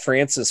St.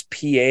 Francis,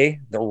 PA,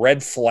 the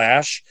Red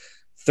Flash,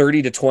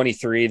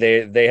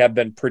 30-23. They have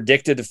been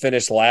predicted to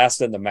finish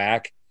last in the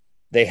MAC.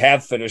 They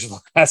have finished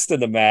last in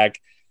the MAC.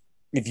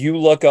 If you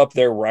look up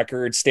their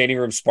record, Standing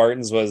Room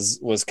Spartans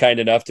was kind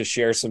enough to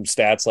share some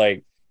stats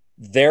like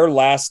their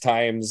last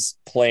times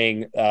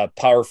playing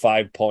Power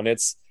 5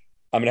 opponents.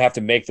 I'm going to have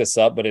to make this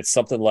up, but it's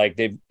something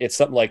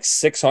like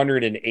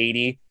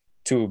 680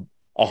 to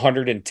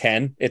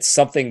 110. It's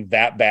something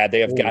that bad. They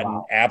have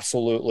gotten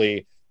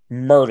absolutely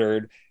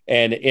murdered,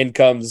 and in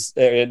comes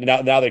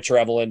now they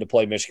travel in to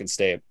play Michigan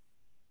State.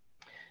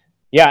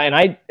 Yeah,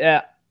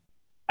 and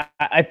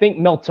I think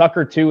Mel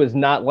Tucker too is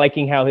not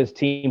liking how his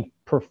team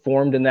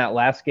performed in that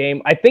last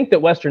game. I think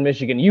that Western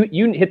Michigan,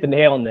 you hit the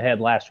nail on the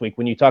head last week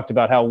when you talked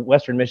about how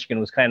Western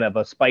Michigan was kind of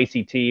a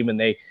spicy team, and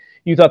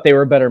you thought they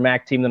were a better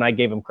MAC team than I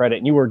gave them credit,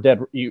 and you were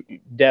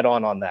dead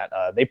on that.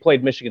 They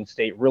played Michigan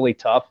State really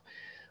tough,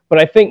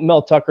 but I think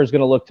Mel Tucker is going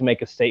to look to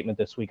make a statement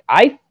this week.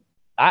 I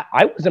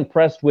was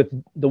impressed with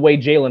the way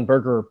Jalen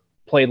Berger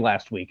played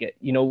last week.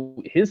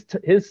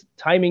 His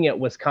timing at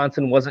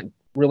Wisconsin wasn't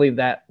really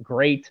that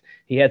great.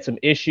 He had some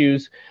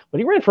issues, but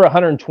he ran for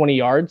 120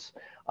 yards.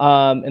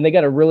 And they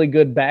got a really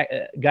good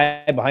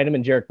guy behind him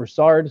in Jarek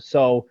Broussard.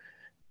 So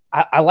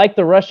I like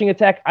the rushing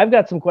attack. I've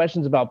got some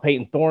questions about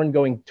Peyton Thorne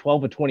going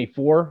 12 of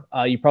 24.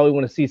 You probably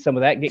want to see some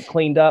of that get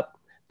cleaned up.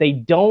 They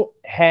don't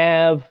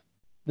have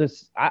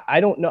this. I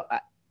don't know.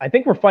 I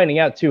think we're finding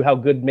out too how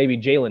good maybe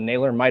Jalen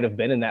Naylor might have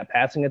been in that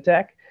passing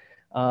attack.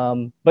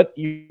 But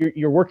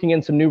you're working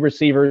in some new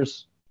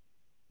receivers.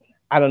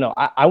 I don't know.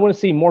 I want to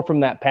see more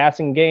from that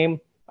passing game.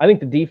 I think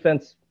the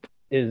defense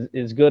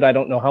is good. I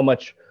don't know how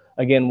much.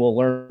 Again, we'll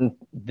learn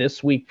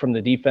this week from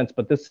the defense,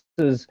 but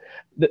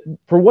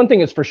for one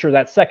thing is for sure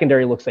that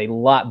secondary looks a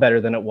lot better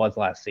than it was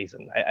last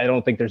season. I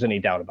don't think there's any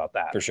doubt about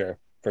that. For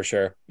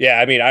sure. Yeah,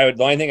 I mean,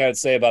 the only thing I would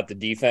say about the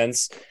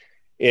defense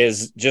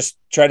is just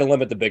try to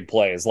limit the big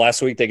plays.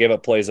 Last week, they gave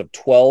up plays of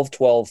 12,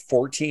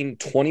 14,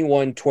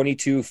 21,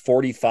 22,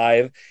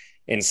 45,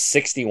 and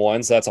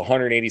 61. So that's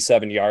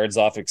 187 yards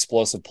off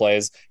explosive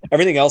plays.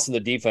 Everything else in the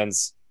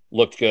defense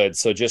looked good.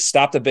 So just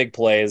stop the big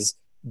plays.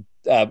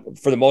 For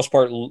the most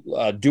part,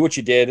 do what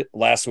you did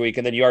last week,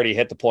 and then you already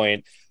hit the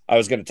point I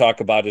was going to talk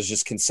about is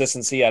just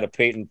consistency out of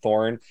Peyton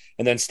Thorne,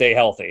 and then stay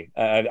healthy.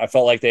 I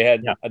felt like they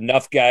had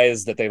enough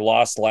guys that they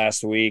lost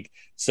last week,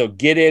 so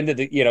get into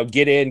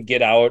get in,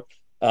 get out.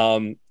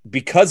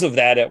 Because of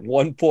that, at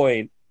one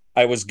point,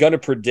 I was going to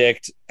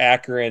predict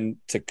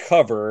Akron to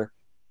cover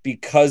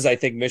because I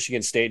think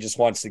Michigan State just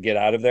wants to get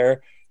out of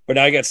there. But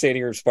now I got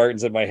Standing Room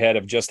Spartans in my head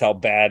of just how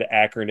bad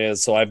Akron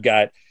is, so I've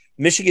got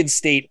Michigan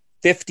State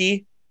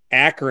 50.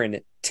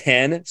 Akron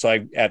 10. So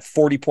at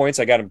 40 points,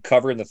 I got them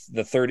covering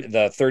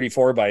the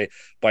 34 by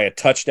a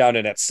touchdown,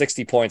 and at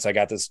 60 points, I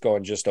got this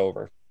going just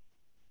over.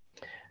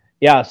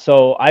 Yeah,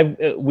 so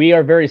we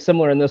are very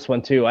similar in this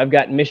one too. I've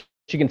got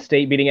Michigan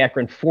State beating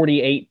Akron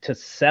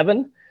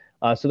 48-7.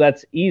 So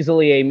that's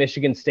easily a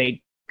Michigan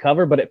State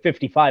cover, but at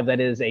 55, that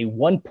is a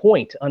 1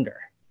 point under.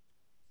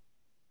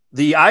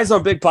 The Eyes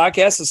on Big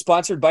podcast is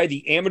sponsored by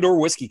the Amador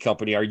Whiskey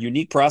Company. Our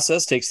unique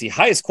process takes the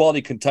highest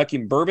quality Kentucky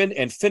bourbon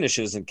and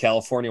finishes in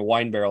California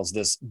wine barrels.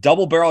 This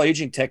double barrel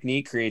aging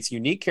technique creates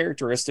unique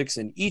characteristics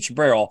in each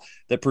barrel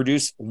that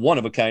produce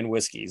one-of-a-kind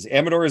whiskeys.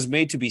 Amador is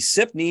made to be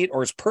sip neat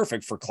or is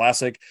perfect for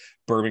classic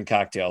bourbon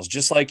cocktails.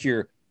 Just like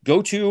your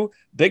go-to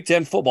Big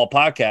Ten football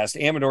podcast,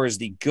 Amador is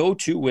the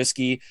go-to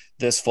whiskey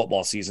this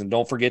football season.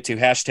 Don't forget to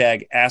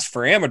hashtag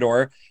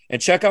 #AskForAmador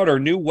and check out our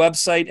new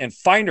website and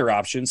finder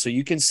option so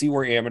you can see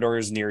where Amador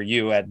is near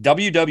you at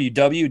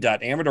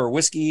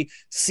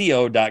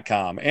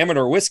www.amadorwhiskeyco.com.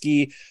 Amador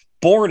Whiskey,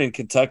 born in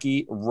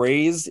Kentucky,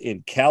 raised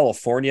in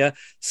California.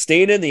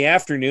 Staying in the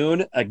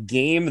afternoon, a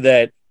game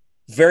that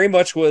very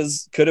much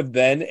could have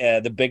been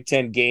the Big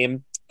Ten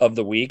game of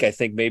the week. I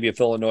think maybe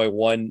if Illinois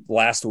won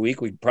last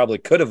week, we probably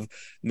could have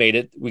made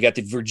it. We got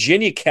the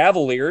Virginia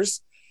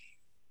Cavaliers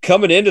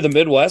coming into the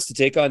Midwest to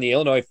take on the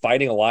Illinois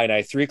Fighting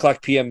Illini.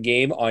 3:00 p.m.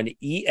 game on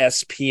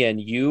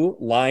ESPNU.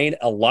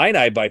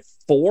 Illini by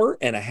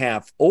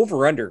 4.5,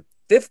 over under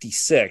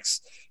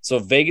 56. So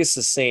Vegas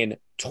is saying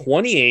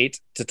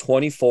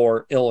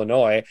 28-24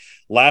 Illinois.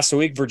 Last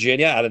week,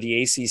 Virginia out of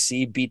the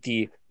ACC beat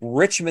the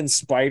Richmond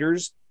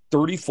Spiders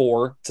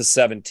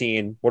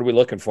 34-17. What are we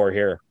looking for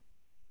here?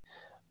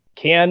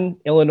 Can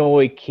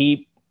Illinois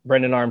keep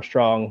Brennan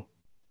Armstrong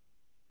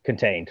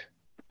contained?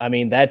 I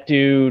mean, that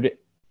dude,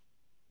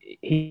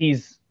 he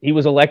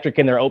was electric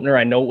in their opener.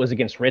 I know it was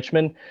against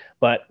Richmond,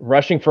 but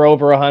rushing for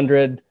over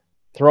 100,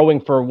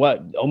 throwing for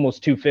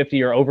almost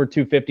 250 or over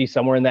 250,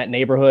 somewhere in that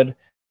neighborhood,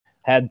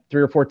 had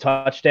 3 or 4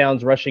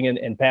 touchdowns, rushing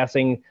and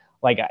passing.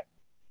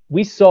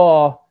 We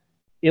saw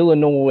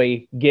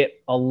Illinois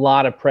get a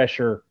lot of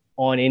pressure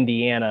on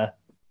Indiana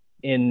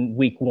in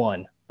week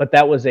 1, but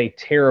that was a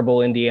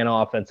terrible Indiana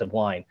offensive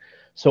line.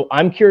 So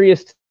I'm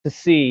curious to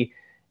see.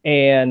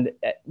 And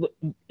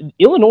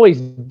Illinois'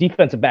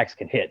 defensive backs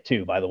can hit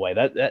too, by the way.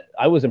 That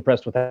I was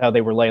impressed with how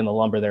they were laying the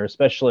lumber there,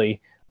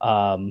 especially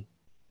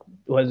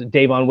was it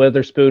Davon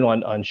Witherspoon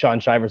on Sean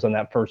Shivers on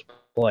that first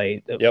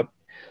play. Yep.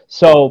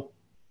 So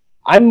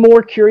I'm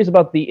more curious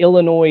about the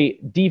Illinois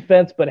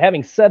defense, but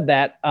having said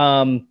that,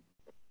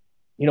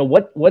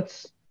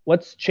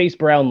 what's Chase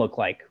Brown look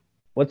like?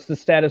 What's the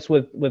status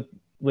with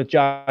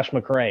Josh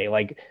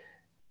McCray?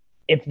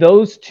 If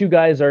those two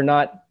guys are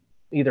not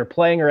either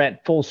playing or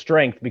at full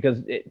strength,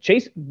 because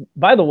Chase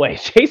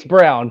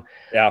Brown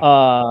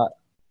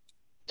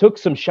took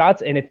some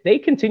shots, and if they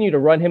continue to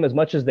run him as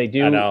much as they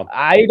do,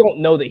 I don't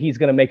know that he's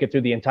going to make it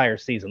through the entire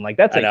season.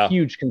 That's a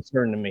huge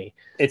concern to me.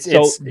 It's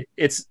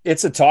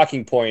a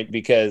talking point,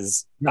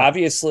 because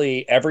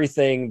obviously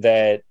everything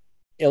that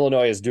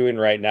Illinois is doing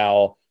right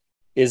now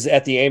is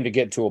at the aim to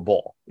get to a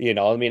bowl.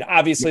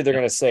 Obviously they're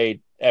going to say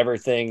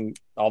everything,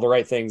 all the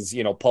right things,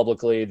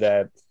 publicly,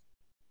 that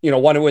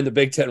want to win the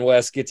Big Ten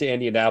West, get to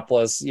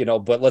Indianapolis,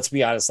 but let's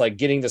be honest,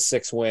 getting to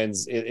 6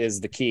 wins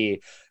is the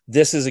key.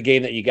 This is a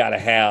game that you got to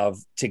have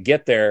to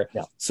get there.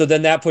 Yeah. So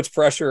then that puts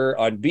pressure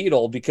on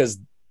Beadle, because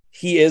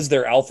he is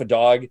their alpha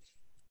dog.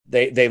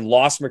 They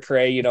lost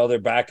McCray, their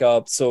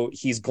backup. So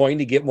he's going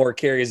to get more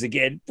carries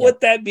again. Yeah.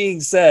 With that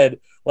being said,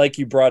 like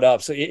you brought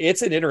up, so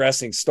it's an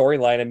interesting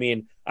storyline. I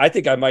mean, I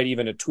think I might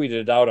even have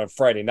tweeted it out on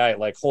Friday night,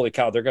 holy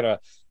cow, they're going to,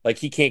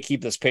 he can't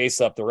keep this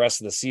pace up the rest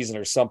of the season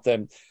or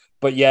something.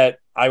 But yet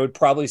I would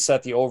probably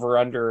set the over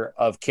under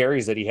of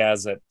carries that he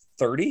has at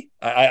 30.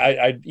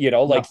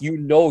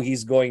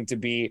 He's going to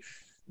be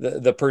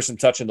the person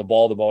touching the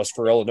ball the most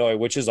for Illinois,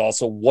 which is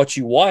also what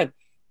you want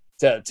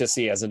to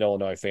see as an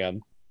Illinois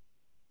fan.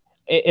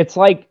 It's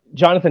like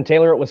Jonathan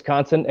Taylor at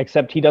Wisconsin,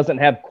 except he doesn't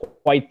have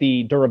quite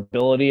the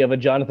durability of a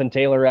Jonathan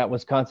Taylor at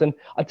Wisconsin.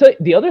 I'll tell you,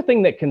 the other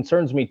thing that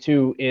concerns me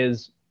too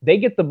is they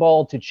get the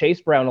ball to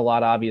Chase Brown a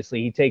lot.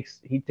 Obviously, he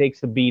takes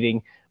the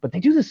beating, but they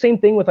do the same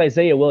thing with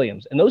Isaiah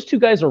Williams, and those two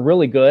guys are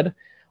really good.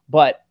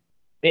 But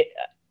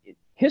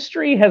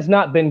history has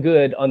not been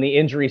good on the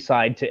injury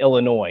side to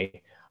Illinois,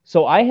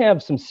 so I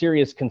have some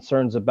serious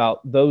concerns about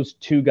those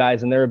two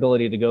guys and their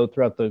ability to go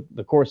throughout the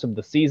course of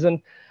the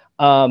season.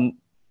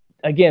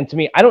 Again, to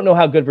me, I don't know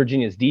how good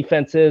Virginia's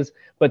defense is,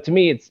 but to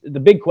me, it's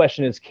the big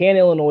question is, can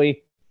Illinois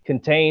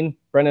contain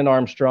Brennan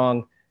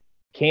Armstrong?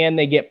 Can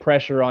they get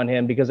pressure on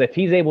him? Because if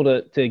he's able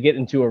to get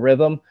into a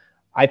rhythm,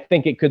 I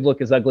think it could look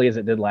as ugly as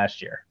it did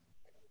last year.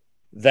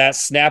 That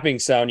snapping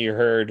sound you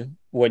heard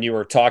when you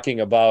were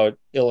talking about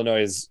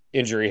Illinois'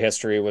 injury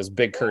history was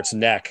Big Kurt's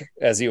neck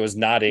as he was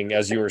nodding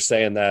as you were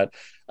saying that.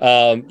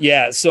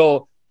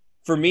 So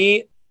for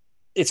me,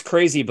 it's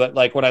crazy. But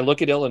when I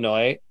look at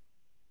Illinois,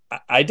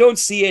 I don't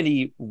see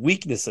any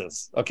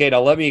weaknesses. Okay,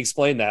 now let me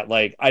explain that.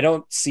 I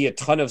don't see a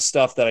ton of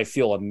stuff that I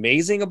feel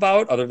amazing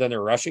about other than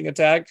their rushing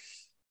attack.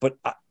 But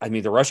I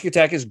mean, the rushing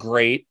attack is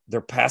great.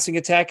 Their passing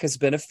attack has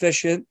been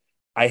efficient.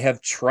 I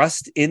have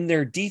trust in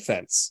their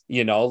defense.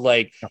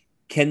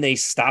 Can they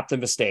stop the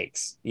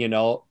mistakes?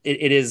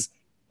 It is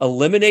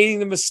eliminating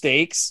the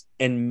mistakes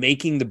and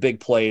making the big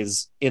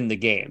plays in the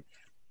game.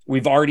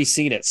 We've already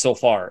seen it so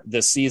far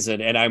this season.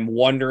 And I'm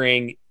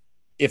wondering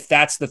if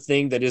that's the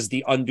thing that is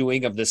the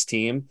undoing of this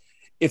team.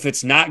 If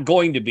it's not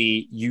going to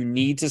be, you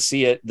need to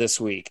see it this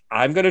week.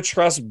 I'm going to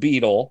trust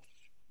Beadle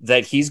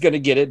that he's going to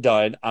get it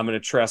done. I'm going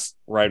to trust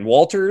Ryan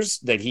Walters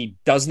that he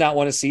does not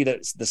want to see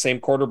that the same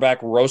quarterback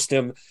roast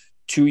him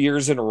 2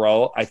 years in a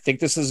row. I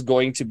think this is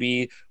going to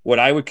be what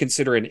I would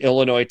consider an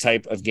Illinois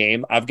type of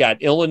game. I've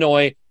got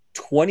Illinois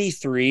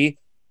 23,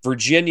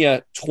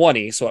 Virginia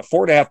 20. So at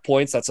 4.5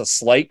 points, that's a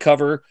slight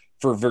cover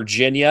for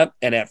Virginia.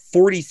 And at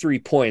 43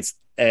 points,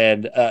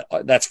 and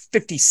that's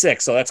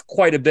 56. So that's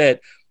quite a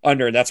bit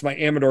under. And that's my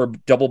Amador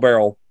double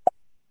barrel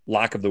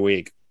lock of the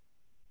week.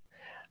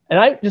 And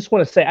I just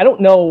want to say, I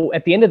don't know,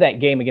 at the end of that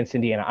game against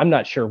Indiana, I'm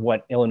not sure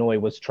what Illinois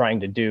was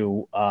trying to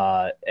do.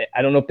 I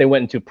don't know if they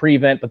went into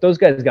prevent, but those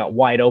guys got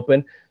wide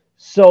open.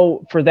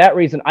 So for that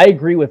reason, I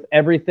agree with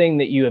everything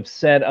that you have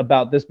said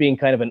about this being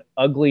kind of an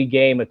ugly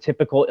game, a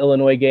typical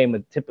Illinois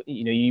game.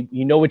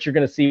 You know what you're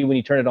going to see when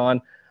you turn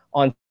it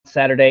on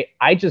Saturday.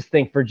 I just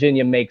think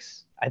Virginia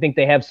I think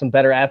they have some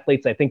better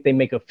athletes. I think they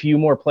make a few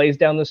more plays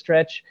down the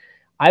stretch.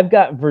 I've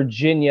got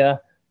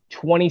Virginia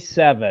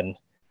 27,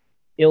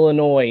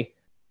 Illinois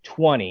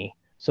 20.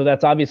 So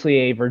that's obviously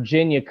a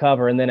Virginia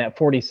cover. And then at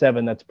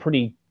 47, that's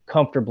pretty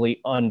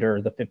comfortably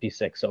under the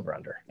 56 over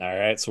under. All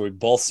right. So we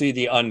both see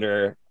the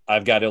under.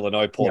 I've got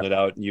Illinois pulling it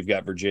out, and you've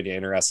got Virginia.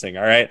 Interesting.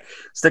 All right.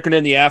 Sticking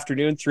in the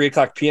afternoon,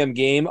 3:00 p.m.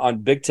 game on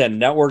Big Ten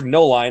Network.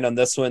 No line on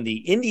this one.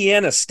 The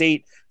Indiana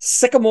State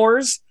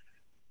Sycamores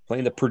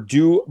playing the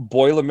Purdue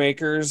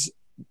Boilermakers.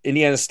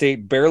 Indiana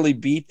State barely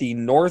beat the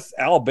North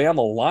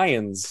Alabama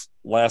Lions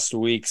last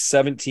week,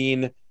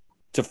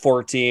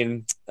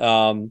 17-14.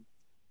 Well,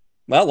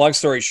 long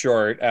story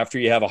short, after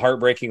you have a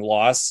heartbreaking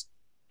loss,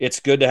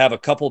 it's good to have a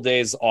couple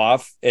days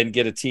off and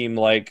get a team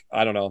like,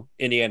 I don't know,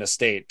 Indiana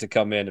State to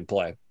come in and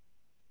play.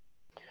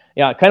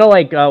 Yeah, kind of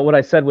like what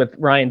I said with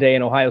Ryan Day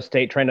and Ohio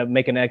State, trying to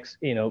make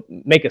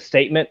make a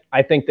statement.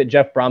 I think that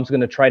Jeff Brom's going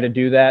to try to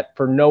do that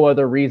for no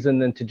other reason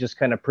than to just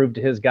kind of prove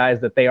to his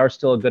guys that they are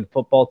still a good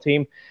football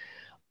team.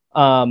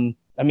 I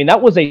mean,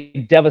 that was a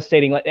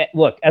devastating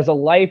look. As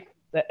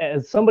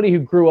somebody who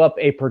grew up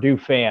a Purdue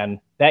fan,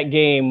 that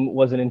game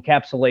was an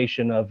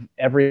encapsulation of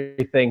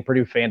everything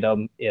Purdue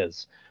fandom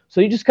is.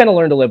 So you just kind of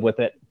learn to live with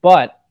it.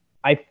 But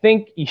I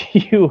think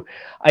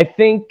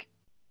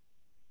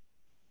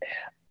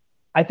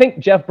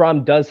Jeff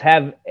Brom does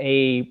have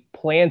a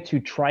plan to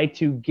try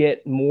to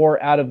get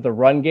more out of the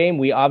run game.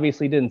 We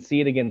obviously didn't see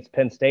it against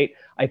Penn State.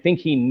 I think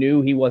he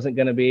knew he wasn't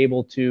going to be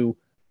able to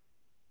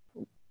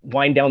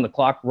wind down the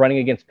clock running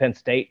against Penn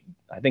State.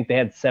 I think they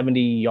had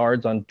 70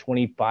 yards on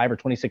 25 or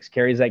 26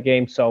 carries that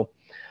game. So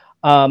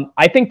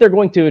I think they're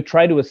going to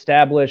try to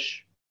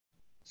establish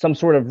some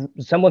sort of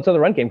semblance of the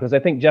run game because I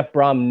think Jeff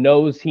Brom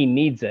knows he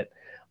needs it.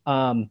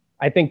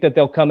 I think that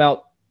they'll come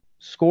out,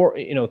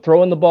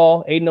 throwing the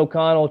ball, Aiden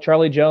O'Connell,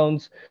 Charlie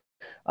Jones,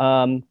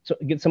 so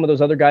get some of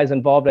those other guys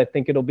involved. I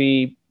think it'll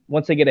be,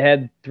 once they get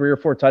ahead 3 or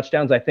 4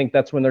 touchdowns, I think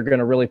that's when they're going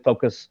to really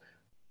focus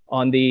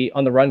on the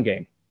run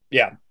game.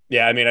 Yeah.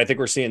 Yeah. I mean, I think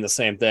we're seeing the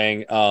same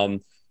thing.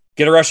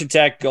 Get a rush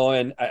attack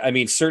going. I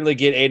mean, certainly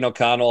get Aiden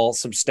O'Connell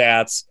some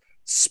stats,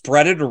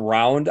 spread it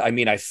around. I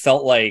mean, I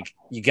felt like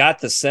you got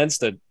the sense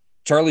that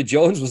Charlie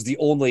Jones was the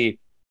only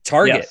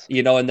target,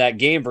 in that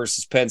game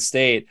versus Penn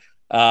State.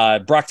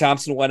 Brock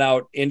Thompson went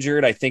out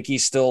injured. I think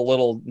he's still a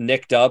little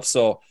nicked up.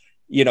 So,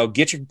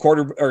 get your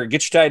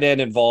tight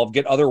end involved,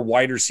 get other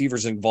wide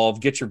receivers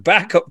involved, get your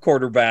backup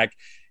quarterback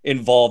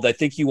involved. I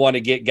think you want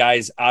to get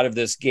guys out of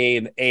this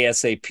game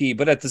ASAP,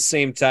 but at the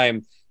same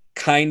time,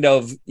 kind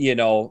of,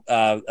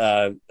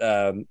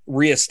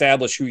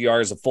 reestablish who you are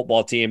as a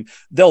football team.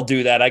 They'll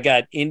do that. I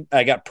got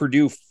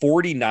Purdue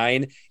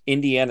 49,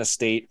 Indiana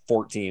State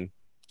 14.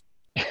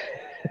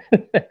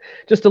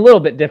 Just a little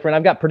bit different.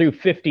 I've got Purdue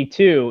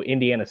 52,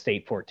 Indiana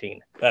State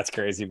 14. That's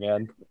crazy,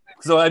 man.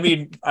 So, I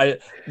mean,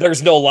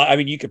 there's no line. I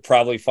mean, you could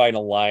probably find a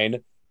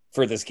line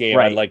for this game.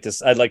 Right.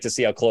 I'd like to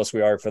see how close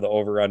we are for the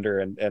over under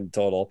and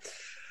total.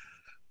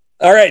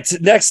 All right.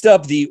 Next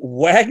up, the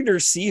Wagner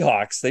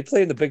Seahawks. They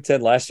played in the Big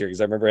Ten last year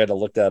because I remember I had to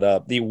look that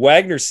up. The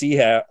Wagner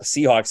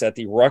Seahawks at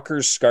the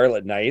Rutgers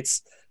Scarlet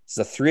Knights. It's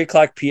a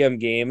 3:00 p.m.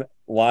 game.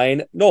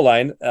 No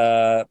line.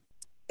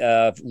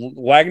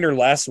 Wagner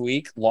last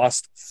week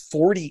lost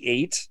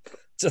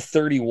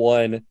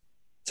 48-31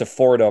 to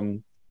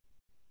Fordham.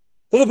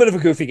 A little bit of a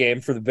goofy game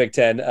for the Big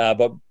Ten,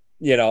 but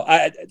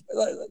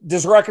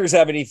does Rutgers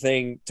have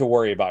anything to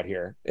worry about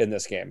here in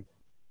this game?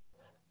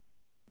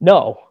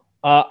 No,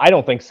 I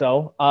don't think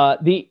so. I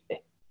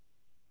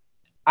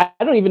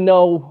don't even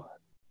know.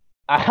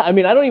 I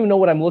don't even know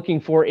what I'm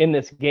looking for in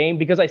this game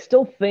because I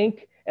still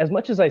think, as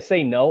much as I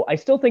say no, I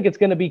still think it's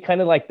going to be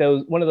kind of like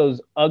one of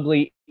those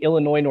ugly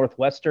Illinois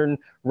Northwestern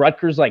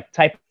Rutgers like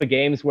type of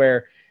games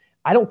where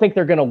I don't think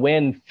they're going to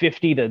win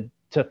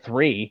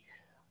 50-3.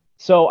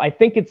 So I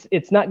think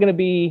it's not going to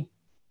be.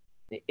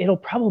 It'll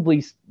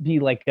probably be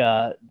like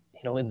in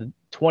the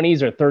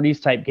 20s or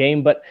 30s type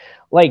game. But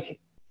like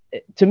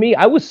to me,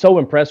 I was so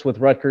impressed with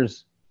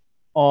Rutgers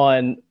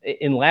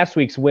in last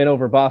week's win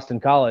over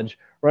Boston College,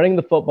 running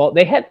the football.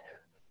 They had,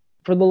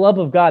 for the love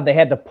of God, they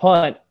had to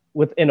punt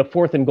within a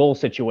 4th and goal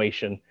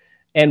situation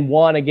and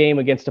won a game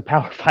against a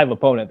Power 5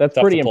 opponent. That's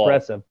pretty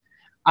impressive.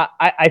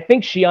 I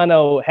think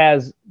Schiano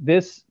has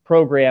this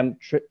program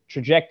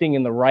trajecting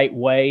in the right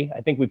way. I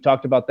think we've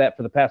talked about that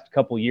for the past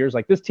couple of years.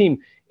 Like, this team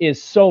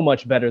is so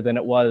much better than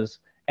it was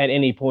at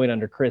any point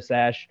under Chris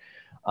Ash.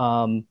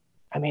 I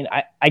mean,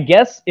 I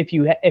guess if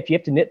you have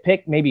to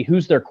nitpick, maybe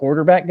who's their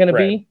quarterback going to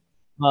be?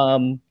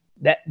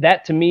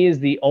 That to me is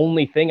the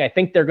only thing. I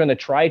think they're going to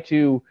try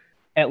to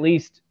at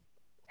least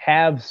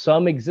have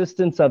some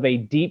existence of a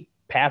deep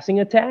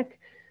passing attack.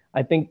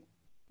 I think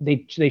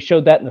they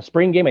showed that in the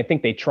spring game. I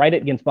think they tried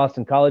it against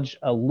Boston College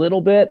a little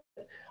bit.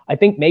 I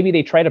think maybe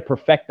they try to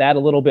perfect that a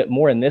little bit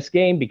more in this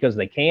game because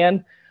they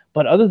can.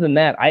 But other than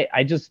that,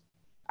 I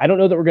I don't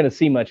know that we're going to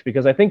see much,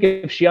 because I think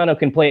if Schiano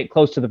can play it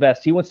close to the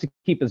vest, he wants to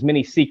keep as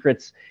many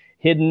secrets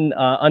hidden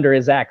under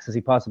his axe as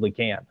he possibly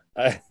can.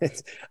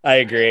 I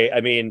agree.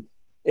 I mean,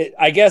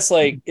 I guess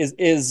like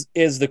is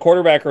the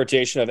quarterback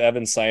rotation of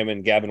Evan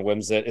Simon, Gavin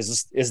Wimsatt,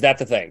 is that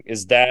the thing?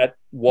 Is that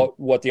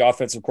what the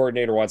offensive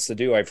coordinator wants to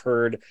do? I've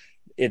heard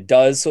it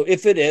does. So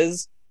if it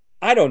is,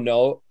 I don't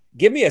know.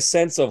 Give me a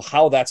sense of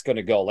how that's going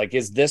to go. Like,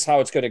 is this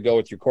how it's going to go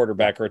with your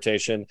quarterback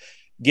rotation?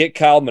 Get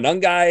Kyle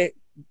Monangai,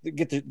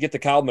 get the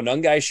Kyle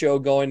Monangai show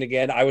going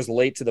again. I was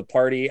late to the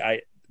party.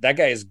 That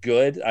guy is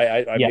good.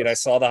 I mean, I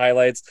saw the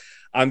highlights.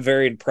 I'm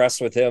very impressed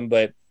with him,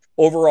 but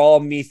overall,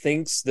 me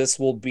thinks this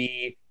will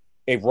be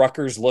a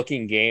Rutgers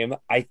looking game.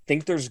 I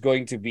think there's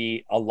going to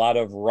be a lot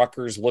of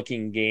Rutgers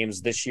looking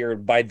games this year.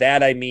 By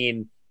that, I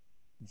mean,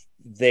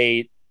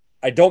 I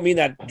don't mean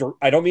that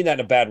in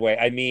a bad way.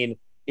 I mean,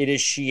 it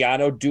is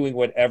Schiano doing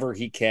whatever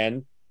he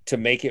can to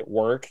make it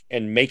work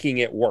and making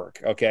it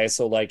work. Okay.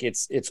 So like,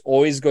 it's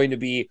always going to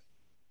be,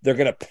 they're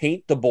going to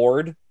paint the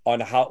board on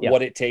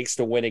what it takes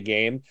to win a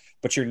game,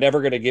 but you're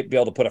never going to be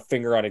able to put a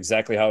finger on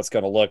exactly how it's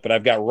going to look. But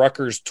I've got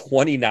Rutgers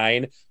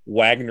 29,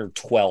 Wagner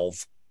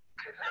 12.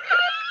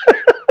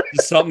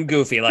 Something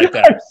goofy like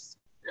that.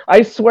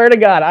 I swear to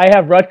God, I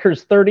have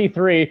Rutgers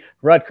 33,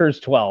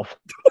 Rutgers 12.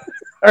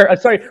 Or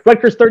sorry,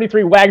 Rutgers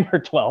 33, Wagner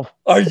 12.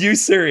 Are you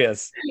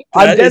serious?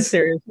 I'm dead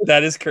serious.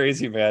 That is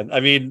crazy, man. I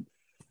mean,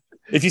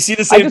 if you see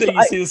the same thing,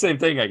 you see the same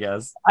thing, I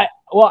guess.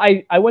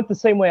 I went the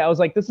same way. I was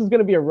like, this is going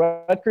to be a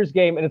Rutgers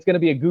game, and it's going to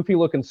be a goofy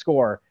looking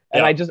score.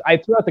 And I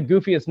threw out the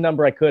goofiest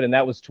number I could, and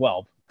that was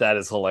 12. That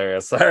is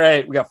hilarious. All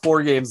right, we got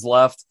 4 games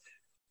left.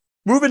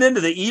 Moving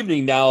into the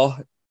evening now,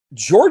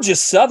 Georgia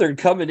Southern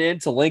coming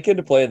into Lincoln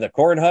to play the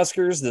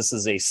Cornhuskers. This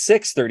is a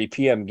 6:30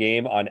 p.m.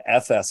 game on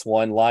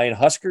FS1. Lion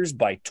Huskers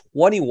by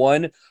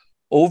 21,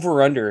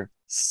 over under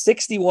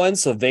 61.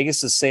 So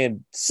Vegas is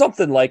saying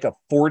something like a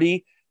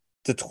 40-20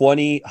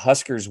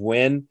 Huskers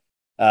win.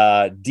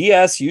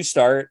 DS, you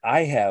start.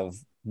 I have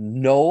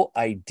no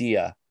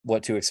idea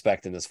what to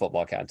expect in this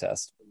football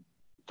contest.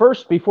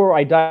 First, before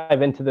I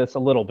dive into this a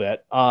little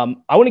bit, I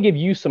want to give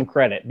you some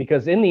credit,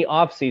 because in the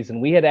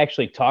offseason, we had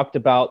actually talked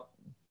about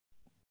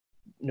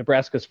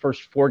Nebraska's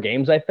first 4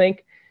 games, I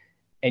think.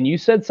 And you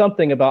said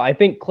something about, I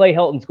think Clay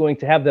Helton's going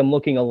to have them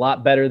looking a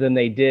lot better than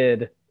they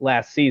did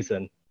last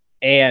season.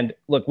 And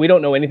look, we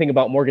don't know anything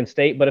about Morgan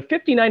State, but a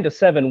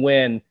 59-7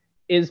 win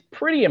is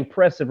pretty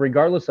impressive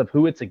regardless of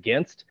who it's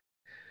against.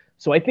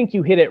 So I think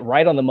you hit it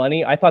right on the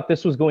money. I thought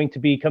this was going to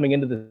be, coming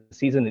into the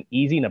season, an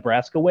easy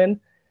Nebraska win.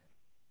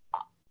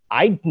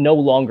 I no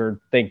longer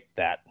think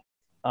that.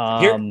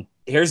 I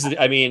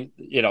mean,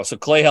 so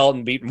Clay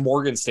Helton beat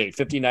Morgan State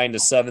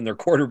 59-7. Their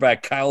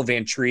quarterback, Kyle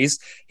Van Treese,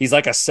 he's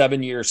like a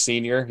 7-year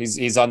senior.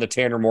 He's on the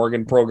Tanner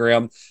Morgan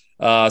program.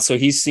 So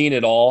he's seen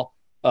it all.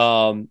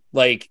 I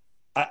think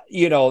Clay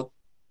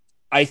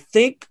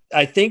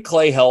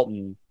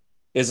Helton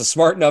is a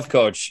smart enough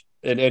coach,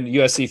 and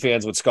USC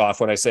fans would scoff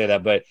when I say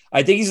that, but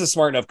I think he's a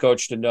smart enough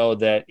coach to know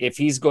that if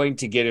he's going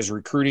to get his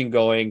recruiting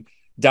going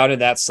down in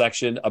that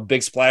section, a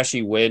big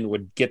splashy win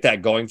would get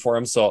that going for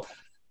him. So,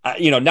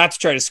 not to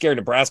try to scare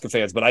Nebraska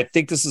fans, but I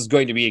think this is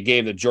going to be a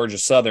game that Georgia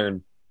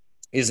Southern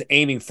is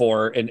aiming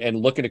for and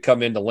looking to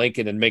come into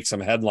Lincoln and make some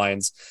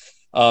headlines.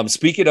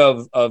 Speaking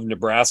of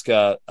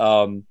Nebraska,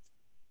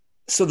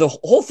 so the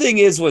whole thing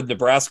is with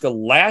Nebraska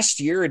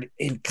last year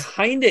and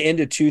kind of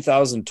into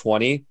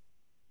 2020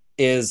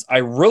 is I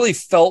really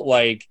felt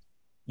like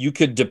you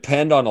could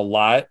depend on a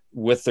lot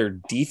with their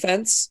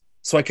defense.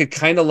 So I could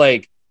kind of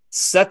like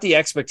set the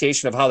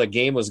expectation of how the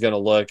game was going to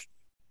look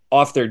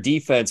off their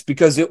defense,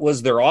 because it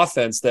was their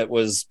offense that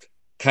was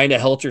kind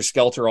of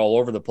helter-skelter all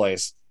over the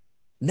place.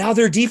 Now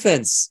their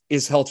defense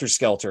is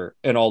helter-skelter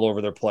and all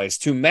over their place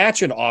to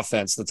match an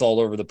offense that's all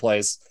over the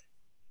place.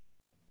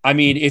 I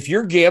mean, if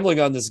you're gambling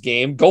on this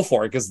game, go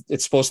for it, because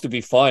it's supposed to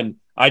be fun.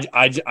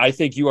 I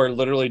think you are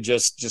literally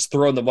just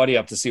throwing the money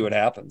up to see what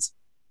happens.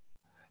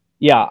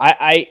 Yeah,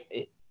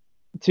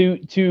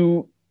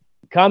 to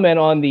comment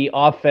on the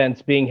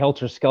offense being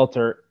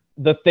helter-skelter,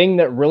 the thing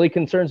that really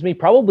concerns me,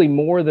 probably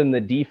more than the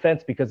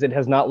defense, because it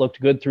has not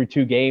looked good through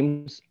 2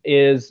 games,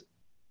 is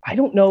I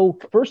don't know.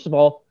 First of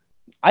all,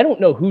 I don't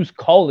know who's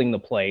calling the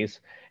plays.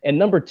 And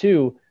number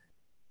 2,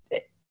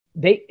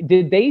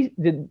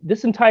 did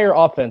this entire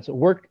offense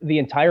work the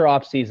entire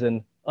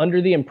offseason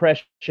under the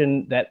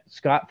impression that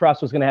Scott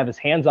Frost was going to have his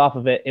hands off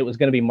of it? It was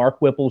going to be Mark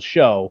Whipple's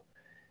show.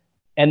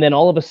 And then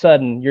all of a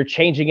sudden you're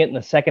changing it in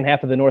the second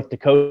half of the North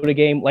Dakota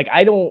game. Like,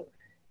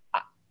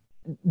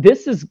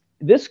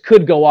 this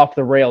could go off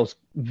the rails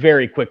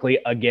very quickly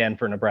again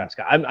for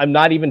Nebraska. I'm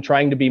not even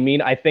trying to be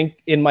mean. I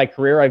think in my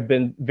career, I've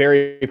been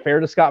very fair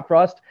to Scott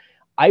Frost.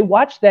 I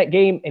watched that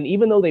game, and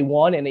even though they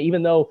won, and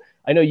even though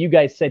I know you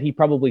guys said he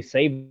probably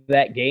saved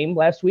that game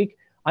last week,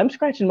 I'm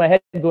scratching my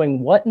head going,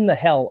 what in the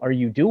hell are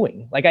you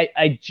doing? Like,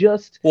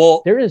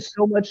 there is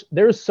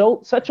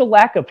such a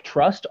lack of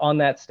trust on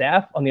that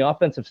staff, on the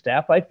offensive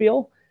staff, I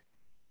feel.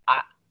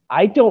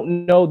 I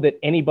don't know that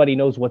anybody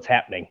knows what's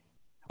happening.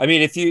 I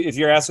mean, if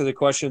you're asking the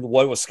question,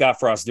 what was Scott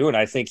Frost doing?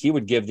 I think he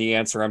would give the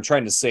answer. I'm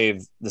trying to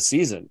save the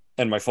season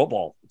and my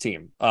football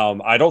team.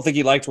 I don't think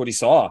he liked what he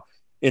saw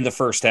in the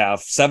first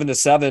half.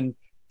 7-7,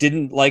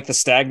 didn't like the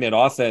stagnant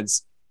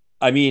offense.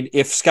 I mean,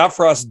 if Scott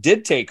Frost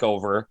did take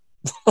over,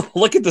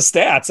 look at the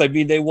stats. I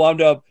mean, they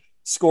wound up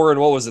scoring,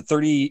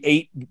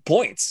 38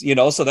 points,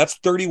 so that's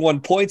 31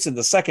 points in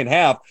the second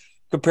half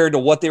compared to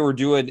what they were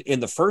doing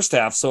in the first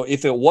half. So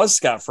if it was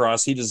Scott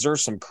Frost, he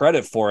deserves some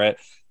credit for it.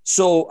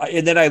 So,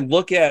 and then I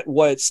look at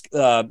what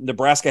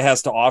Nebraska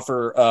has to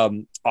offer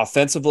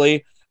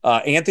offensively.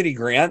 Anthony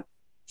Grant,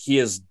 he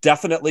is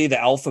definitely the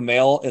alpha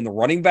male in the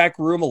running back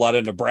room. A lot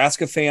of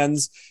Nebraska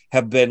fans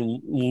have been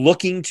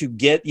looking to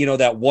get,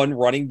 that one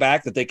running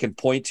back that they can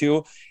point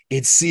to.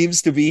 It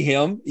seems to be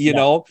him,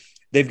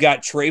 They've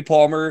got Trey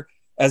Palmer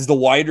as the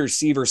wide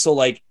receiver. So,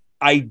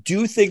 I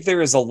do think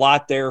there is a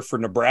lot there for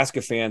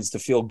Nebraska fans to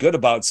feel good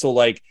about.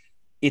 So,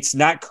 it's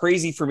not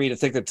crazy for me to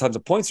think that tons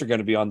of points are going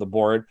to be on the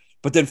board.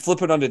 But then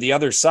flip it onto the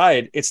other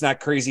side, it's not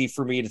crazy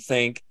for me to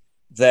think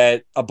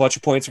that a bunch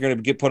of points are going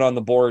to get put on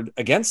the board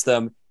against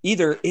them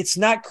either. It's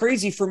not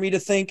crazy for me to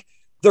think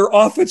their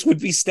offense would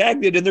be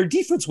stagnant and their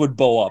defense would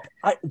bow up.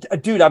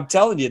 Dude, I'm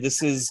telling you,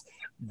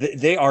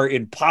 they are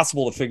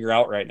impossible to figure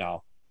out right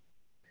now.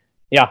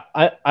 Yeah,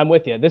 I'm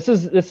with you. This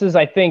is,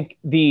 I think,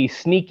 the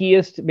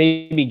sneakiest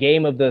maybe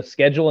game of the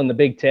schedule in the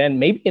Big Ten,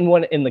 maybe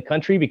in the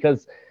country,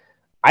 because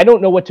I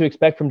don't know what to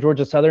expect from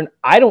Georgia Southern.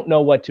 I don't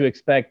know what to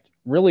expect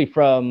really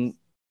from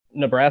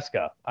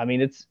Nebraska. I mean,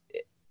 it's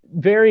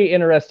very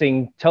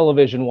interesting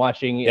television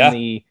watching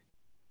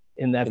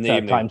in that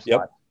time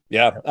slot.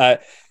 Yep. Yeah.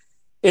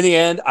 In the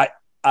end,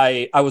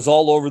 I was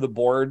all over the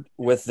board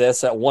with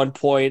this. At one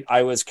point,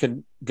 I was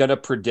going to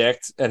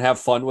predict and have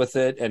fun with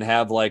it and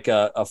have like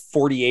a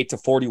 48-41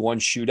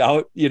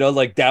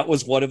 shootout. That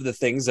was one of the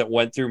things that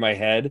went through my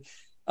head.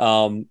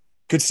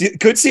 Could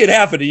see it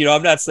happening.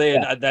 I'm not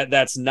saying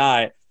that's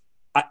not.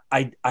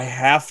 I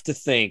have to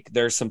think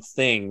there's some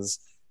things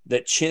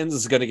that Chins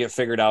is going to get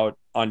figured out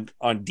on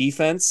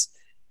defense,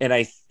 and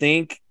I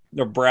think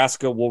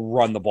Nebraska will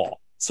run the ball.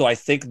 So I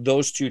think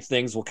those two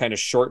things will kind of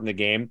shorten the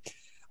game.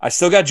 I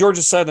still got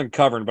Georgia Southern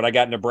covering, but I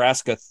got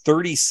Nebraska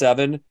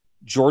 37,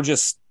 Georgia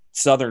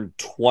Southern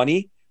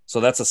 20. So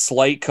that's a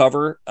slight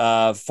cover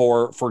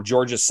for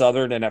Georgia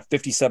Southern, and at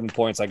 57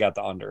 points, I got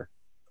the under.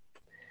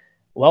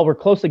 Well, we're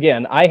close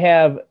again. I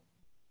have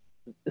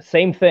the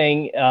same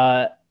thing.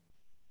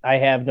 I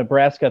have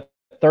Nebraska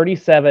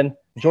 37,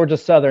 Georgia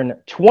Southern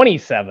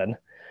 27.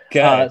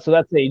 Okay. So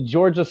that's a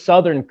Georgia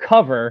Southern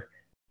cover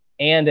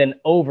and an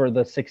over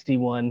the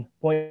 61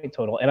 point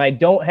total. And I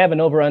don't have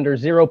an over under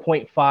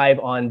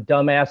 0.5 on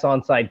dumbass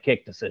onside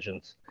kick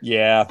decisions.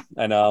 Yeah,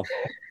 I know.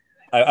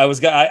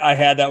 I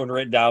had that one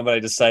written down, but I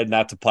decided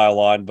not to pile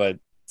on. But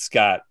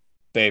Scott,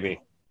 baby,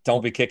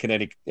 don't be kicking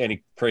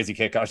any crazy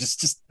kickoffs.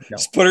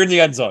 Just put her in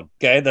the end zone.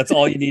 Okay. That's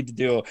all you need to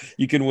do.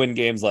 You can win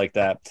games like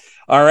that.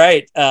 All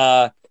right.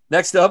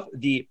 Next up,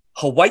 the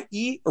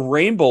Hawaii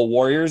Rainbow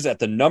Warriors at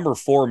the number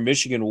 4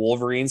 Michigan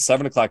Wolverines,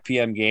 7:00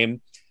 p.m. game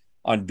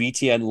on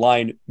BTN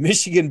line.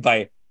 Michigan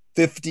by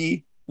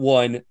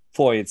 51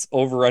 points,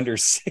 over under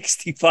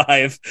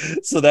 65.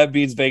 So that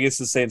means Vegas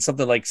is saying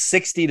something like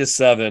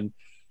 60-7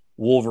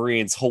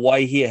 Wolverines.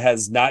 Hawaii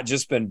has not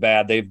just been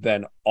bad, they've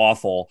been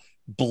awful.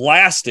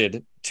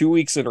 Blasted 2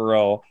 weeks in a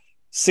row,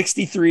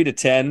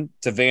 63-10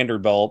 to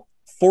Vanderbilt,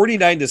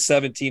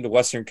 49-17 to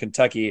Western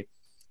Kentucky.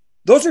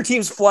 Those are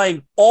teams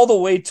flying all the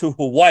way to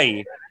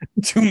Hawaii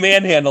to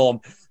manhandle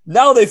them.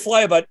 Now they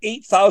fly about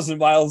 8,000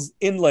 miles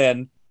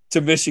inland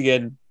to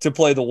Michigan to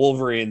play the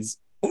Wolverines.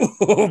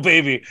 Oh,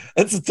 baby,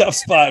 that's a tough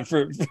spot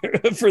for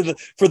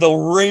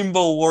the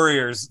Rainbow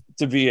Warriors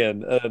to be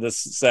in this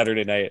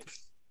Saturday night.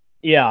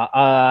 Yeah,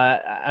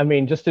 I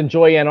mean, just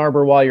enjoy Ann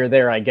Arbor while you're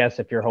there, I guess,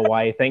 if you're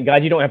Hawaii. Thank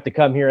God you don't have to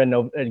come here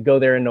and go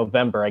there in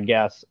November, I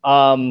guess.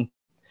 The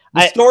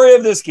story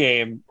of this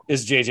game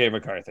is J.J.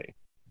 McCarthy.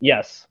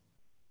 Yes.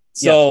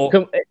 So,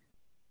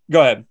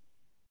 go ahead.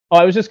 Oh,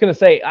 I was just going to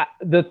say,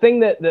 the thing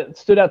that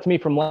stood out to me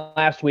from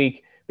last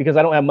week, because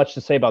I don't have much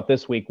to say about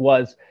this week,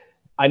 was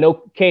I know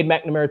Cade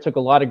McNamara took a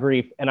lot of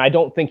grief, and I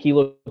don't think he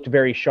looked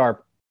very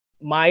sharp.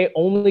 My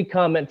only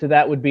comment to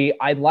that would be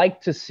I'd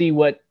like to see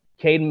what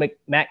Cade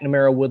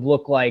McNamara would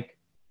look like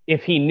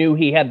if he knew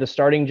he had the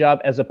starting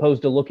job, as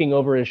opposed to looking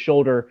over his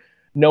shoulder,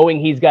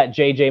 knowing he's got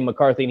J.J.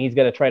 McCarthy and he's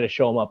got to try to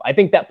show him up. I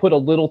think that put a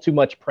little too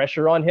much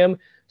pressure on him.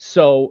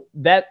 So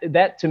that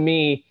to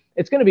me,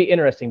 it's going to be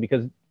interesting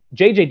because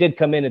J.J. did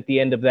come in at the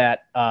end of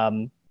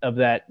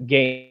that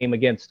game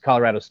against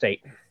Colorado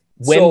State.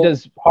 When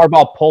does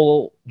Harbaugh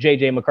pull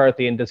J.J.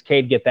 McCarthy, and does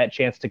Cade get that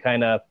chance to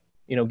kind of,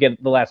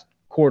 get the last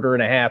quarter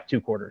and a half,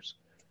 2 quarters?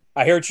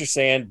 I hear what you're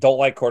saying. Don't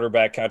like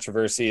quarterback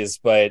controversies,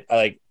 but I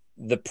like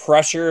the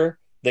pressure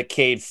that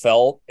Cade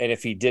felt, and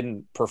if he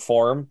didn't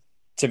perform,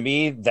 to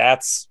me,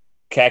 that's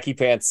khaki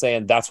pants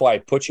saying that's why I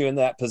put you in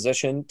that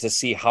position to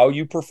see how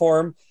you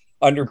perform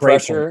under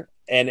pressure.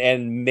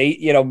 And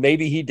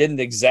maybe he didn't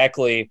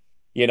exactly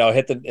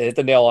hit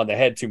the nail on the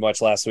head too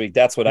much last week.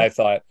 That's what I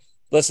thought.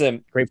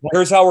 Listen, Great point.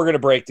 here's how we're going to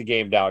break the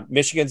game down.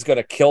 Michigan's going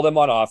to kill them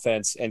on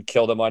offense and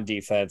kill them on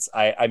defense.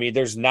 I mean,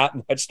 there's not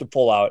much to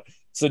pull out.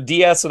 So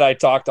DS and I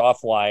talked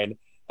offline,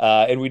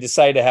 and we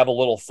decided to have a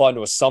little fun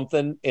with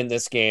something in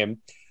this game.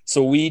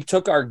 So we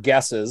took our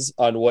guesses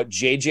on what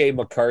JJ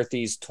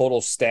McCarthy's total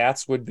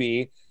stats would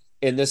be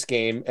in this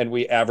game, and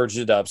we averaged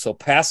it up. So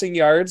passing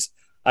yards,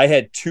 I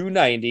had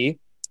 290.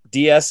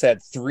 DS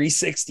had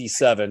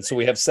 367. So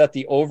we have set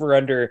the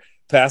over-under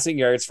passing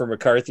yards for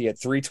McCarthy at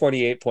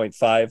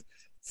 328.5.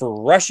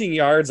 For rushing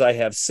yards, I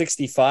have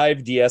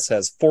 65. DS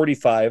has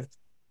 45.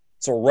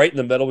 So right in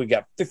the middle, we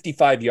got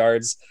 55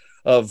 yards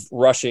of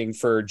rushing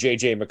for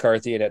JJ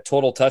McCarthy. And at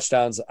total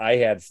touchdowns, I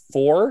had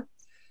 4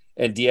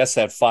 and DS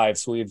had 5.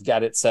 So we've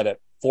got it set at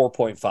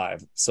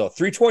 4.5. So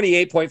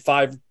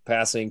 328.5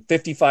 passing,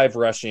 55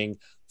 rushing,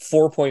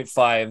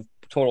 4.5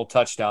 total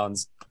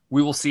touchdowns.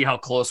 We will see how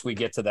close we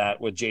get to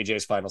that with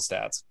JJ's final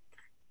stats.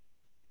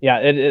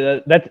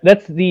 Yeah,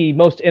 that's the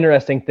most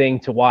interesting thing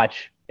to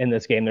watch in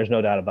this game. There's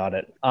no doubt about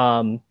it.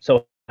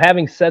 So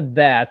having said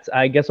that,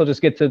 I guess I'll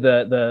just get to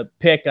the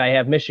pick. I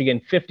have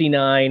Michigan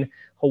 59,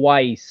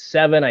 Hawaii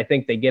 7. I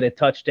think they get a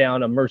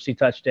touchdown, a mercy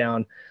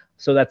touchdown.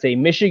 So that's a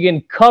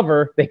Michigan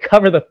cover. They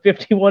cover the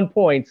 51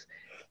 points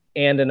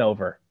and an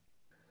over.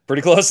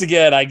 Pretty close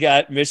again. I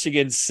got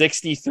Michigan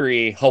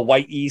 63,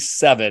 Hawaii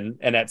 7,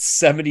 and at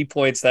 70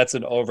 points, that's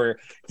an over.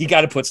 You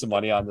got to put some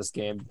money on this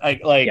game.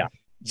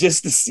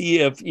 Just to see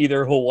if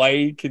either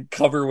Hawaii can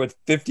cover with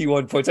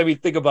 51 points. I mean,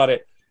 think about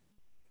it.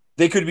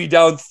 They could be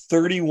down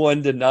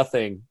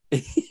 31-0.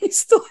 You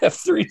still have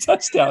 3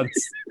 touchdowns.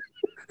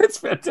 It's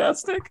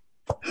fantastic.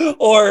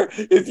 Or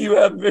if you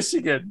have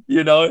Michigan,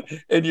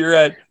 and you're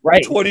at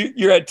 20,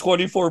 you're at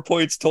 24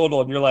 points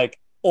total, and you're like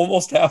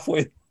almost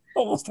halfway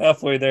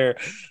there.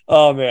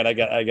 Oh man, I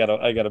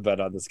got a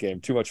bet on this game.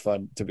 Too much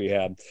fun to be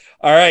had.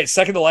 All right,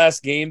 second to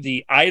last game,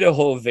 the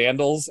Idaho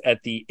Vandals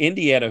at the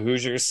Indiana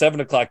Hoosiers,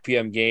 7:00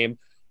 p.m. game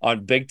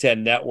on Big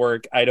Ten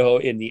Network. Idaho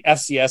in the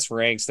FCS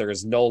ranks. There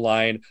is no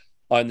line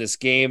on this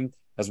game.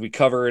 As we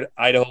covered,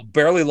 Idaho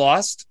barely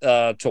lost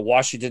to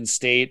Washington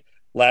State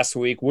last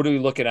week. What are we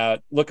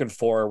looking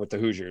for with the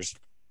Hoosiers?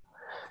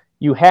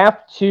 You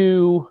have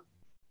to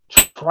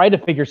try to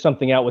figure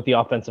something out with the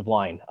offensive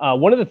line.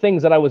 One of the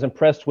things that I was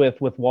impressed with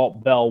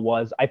Walt Bell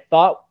was I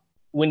thought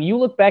when you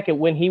look back at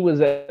when he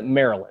was at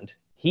Maryland,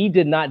 he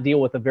did not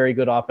deal with a very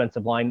good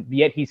offensive line,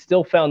 yet he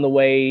still found the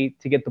way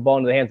to get the ball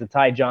into the hands of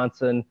Ty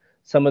Johnson,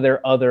 some of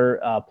their other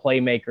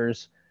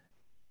playmakers.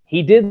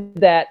 He did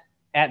that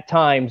at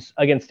times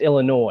against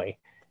Illinois.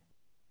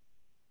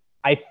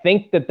 I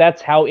think that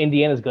that's how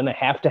Indiana is going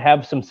to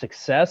have some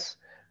success.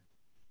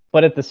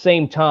 But at the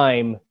same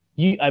time,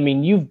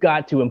 you've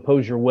got to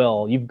impose your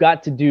will. You've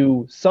got to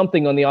do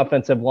something on the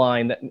offensive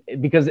line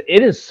because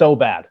it is so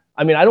bad.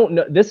 I mean, I don't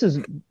know. This is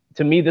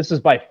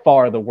by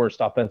far the worst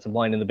offensive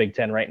line in the Big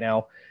Ten right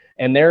now.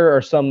 And there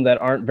are some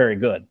that aren't very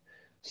good.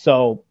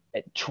 So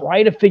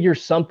try to figure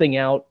something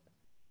out.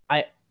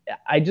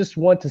 I just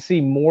want to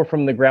see more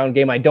from the ground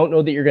game. I don't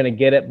know that you're going to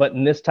get it, but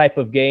in this type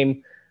of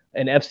game,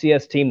 an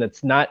FCS team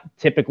that's not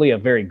typically a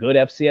very good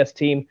FCS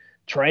team,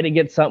 try to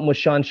get something with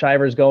Sean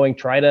Shivers going.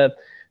 Try to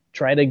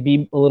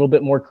be a little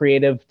bit more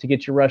creative to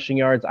get your rushing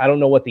yards. I don't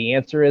know what the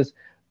answer is.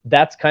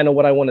 That's kind of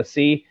what I want to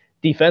see.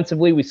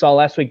 Defensively, we saw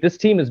last week, this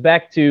team is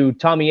back to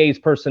Tommy A's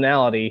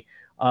personality,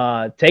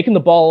 taking the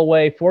ball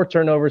away, 4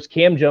 turnovers.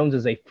 Cam Jones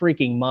is a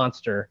freaking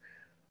monster.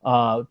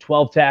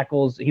 12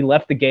 tackles. He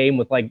left the game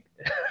with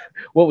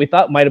what we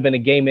thought might have been a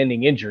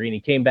game-ending injury, and he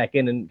came back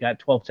in and got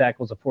 12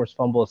 tackles, a forced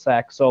fumble, a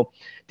sack. So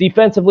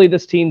defensively,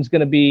 this team's going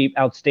to be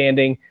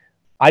outstanding.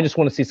 I just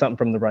want to see something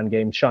from the run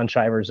game, Sean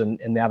Shivers and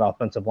that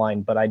offensive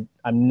line, but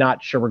I'm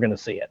not sure we're going to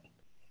see it.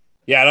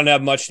 Yeah, I don't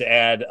have much to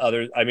add.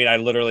 I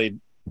literally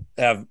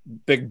have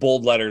big,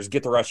 bold letters,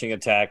 get the rushing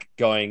attack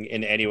going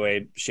in any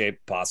way,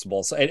 shape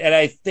possible. So, and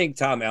I think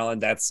Tom Allen,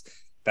 that's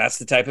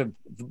the type of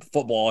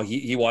football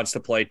he wants to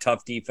play,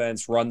 tough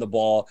defense, run the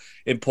ball,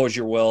 impose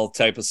your will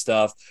type of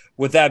stuff.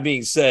 With that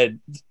being said,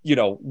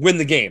 win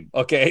the game.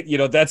 Okay.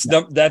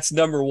 That's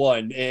number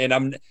one. And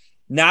I'm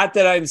not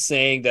that I'm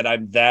saying that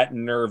I'm that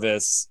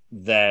nervous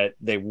that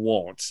they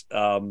won't.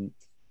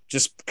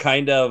 Just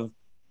kind of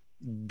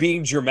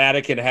being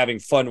dramatic and having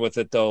fun with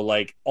it, though.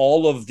 Like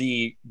all of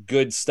the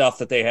good stuff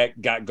that they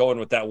got going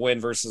with that win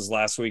versus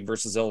last week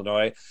versus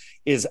Illinois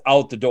is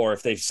out the door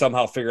if they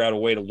somehow figure out a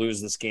way to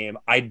lose this game.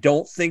 I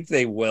don't think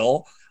they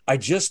will. I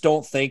just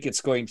don't think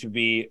it's going to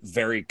be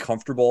very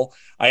comfortable.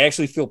 I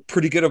actually feel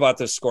pretty good about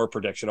this score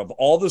prediction. Of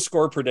all the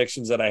score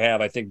predictions that I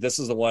have, I think this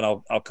is the one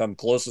I'll come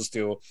closest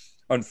to.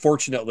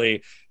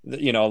 Unfortunately,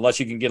 unless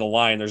you can get a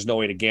line, there's no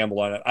way to gamble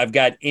on it. I've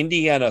got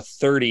Indiana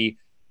 30,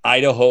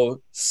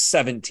 Idaho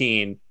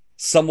 17,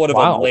 somewhat of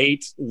a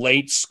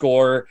late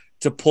score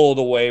to pull it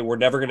away. We're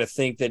never going to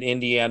think that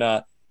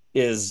Indiana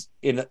is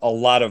in a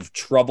lot of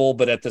trouble,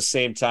 but at the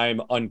same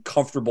time,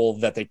 uncomfortable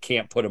that they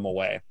can't put them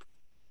away.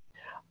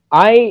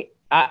 I'm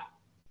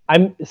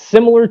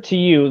similar to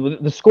you.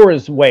 The score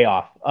is way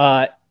off.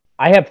 I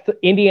have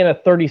Indiana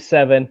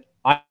 37,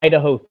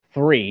 Idaho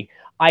 3.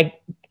 I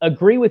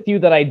agree with you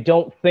that I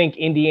don't think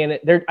Indiana.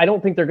 I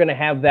don't think they're going to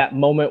have that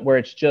moment where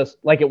it's just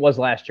like it was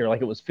last year,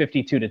 like it was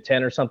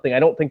 52-10 or something. I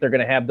don't think they're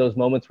going to have those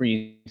moments where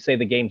you say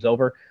the game's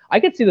over. I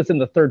could see this in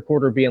the third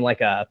quarter being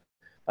like a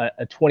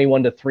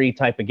 21-3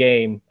 type of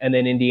game, and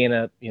then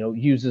Indiana,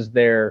 uses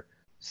their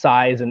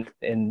size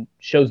and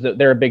shows that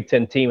they're a Big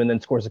Ten team, and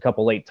then scores a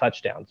couple late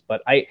touchdowns.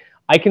 But I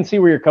can see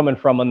where you're coming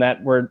from on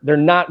that, where they're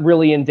not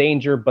really in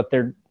danger, but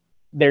they're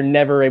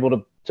never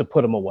able to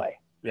put them away.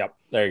 Yep,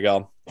 there you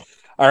go.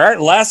 All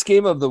right, last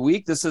game of the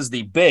week. This is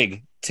the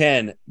Big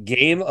Ten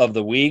game of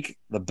the week,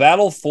 the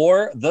battle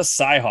for the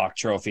Cy-Hawk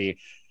Trophy.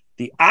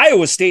 The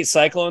Iowa State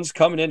Cyclones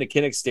coming into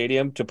Kinnick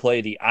Stadium to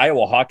play the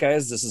Iowa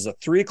Hawkeyes. This is a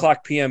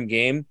 3:00 p.m.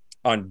 game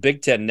on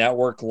Big Ten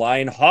Network.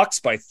 Line Hawks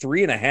by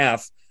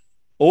 3.5,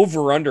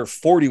 over under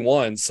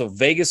 41. So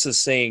Vegas is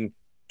saying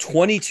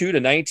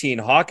 22-19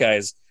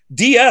 Hawkeyes.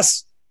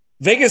 DS,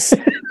 Vegas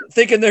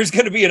thinking there's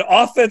going to be an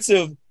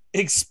offensive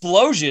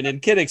explosion in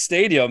Kinnick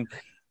Stadium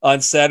on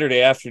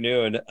Saturday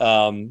afternoon.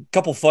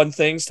 Couple fun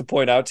things to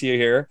point out to you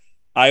here.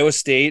 Iowa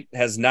State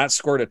has not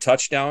scored a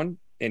touchdown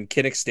in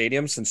Kinnick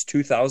Stadium since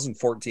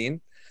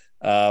 2014,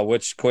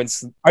 which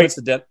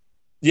coincident.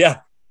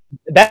 Yeah.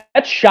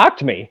 That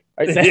shocked me.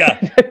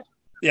 Yeah.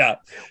 Yeah.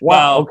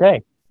 Wow.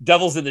 Okay.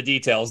 Devil's in the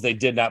details. They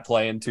did not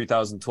play in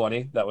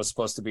 2020. That was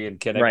supposed to be in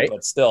Kinnick, right.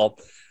 But still,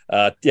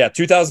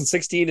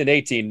 2016 and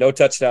 18, no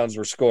touchdowns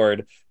were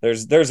scored.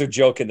 There's a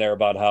joke in there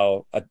about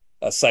how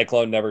a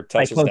Cyclone never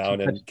touches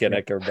down in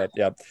Kinnick,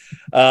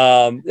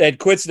 and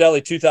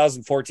coincidentally,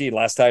 2014,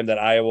 last time that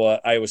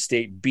Iowa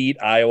State beat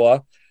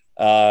Iowa.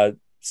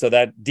 So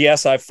that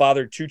DSI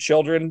fathered 2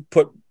 children,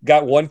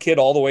 got 1 kid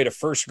all the way to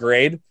first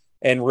grade,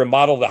 and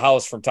remodeled the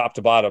house from top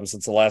to bottom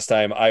since the last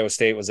time Iowa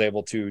State was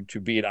able to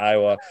beat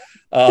Iowa.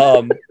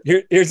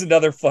 Here's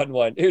another fun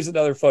one.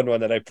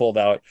 That I pulled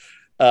out.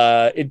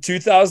 In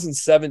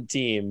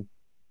 2017,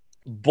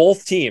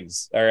 both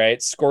teams, all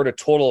right, scored a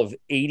total of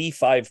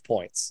 85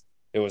 points.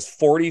 It was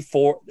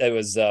 44. It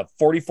was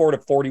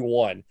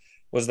 44-41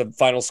 was the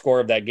final score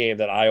of that game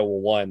that Iowa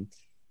won.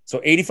 So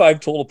 85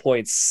 total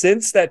points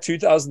since that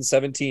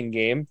 2017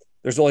 game.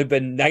 There's only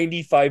been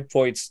 95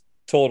 points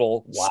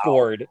total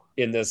scored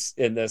in this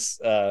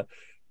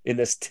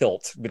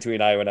tilt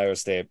between Iowa and Iowa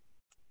State.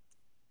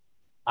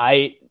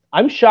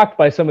 I'm shocked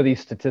by some of these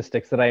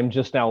statistics that I am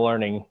just now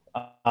learning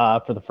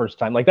for the first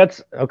time. Like,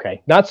 that's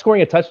okay. Not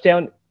scoring a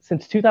touchdown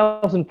since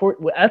 2004.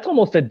 That's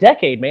almost a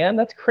decade, man.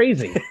 That's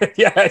crazy.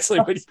 Yeah, actually.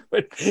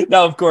 But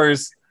now, of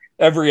course,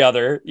 every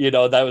other,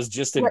 that was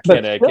just in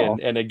Kinnick,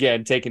 and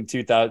again, taking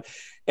 2000.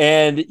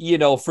 And,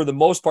 for the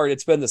most part,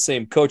 it's been the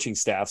same coaching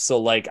staff. So,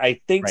 like,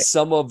 I think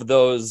some of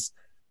those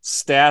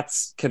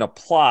stats can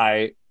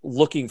apply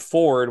looking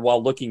forward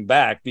while looking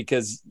back,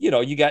 because, you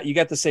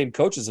got the same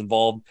coaches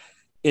involved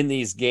in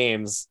these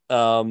games.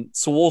 So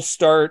we'll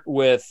start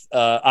with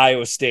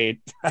Iowa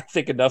State. I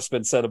think enough's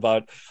been said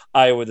about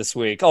Iowa this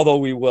week, although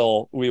we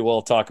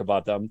will talk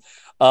about them.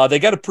 They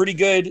got a pretty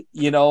good,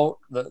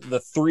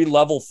 the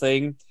 3-level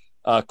thing.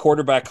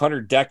 Quarterback Hunter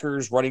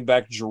Deckers, running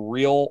back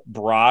Jareel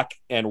Brock,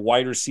 and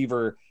wide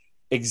receiver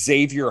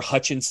Xavier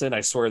Hutchinson. I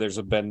swear there's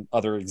been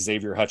other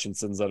Xavier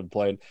Hutchinsons that have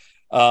played.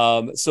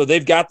 So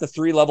they've got the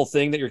 3-level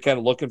thing that you're kind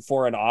of looking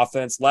for on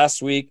offense.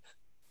 Last week,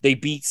 they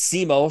beat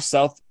SEMO,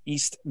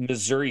 Southeast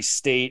Missouri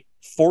State,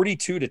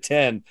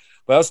 42-10.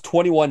 But that was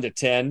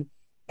 21-10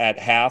 at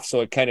half.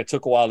 So it kind of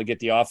took a while to get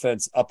the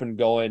offense up and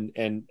going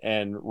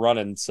and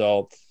running.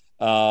 So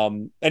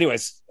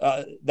anyways,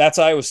 that's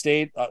Iowa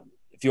State.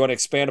 If you want to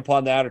expand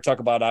upon that or talk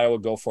about Iowa,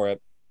 go for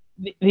it.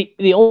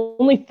 The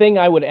only thing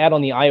I would add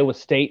on the Iowa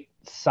State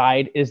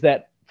side is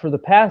that for the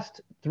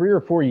past 3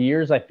 or 4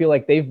 years, I feel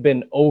like they've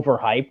been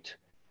overhyped.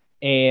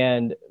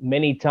 And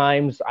many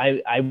times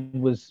I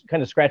was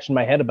kind of scratching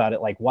my head about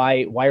it. Like,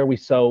 why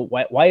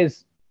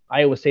is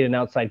Iowa State an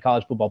outside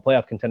college football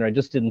playoff contender? I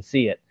just didn't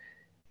see it.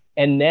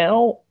 And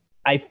now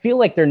I feel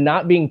like they're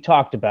not being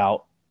talked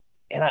about.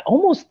 And I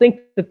almost think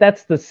that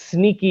that's the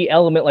sneaky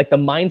element, like the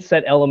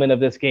mindset element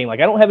of this game. Like,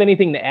 I don't have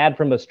anything to add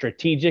from a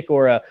strategic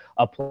or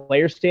a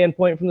player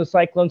standpoint from the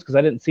Cyclones, because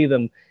I didn't see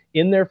them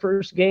in their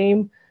first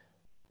game.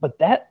 But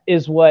that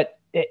is what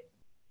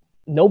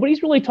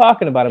nobody's really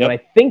talking about him. Yep. And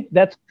I think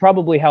that's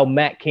probably how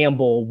Matt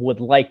Campbell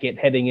would like it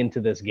heading into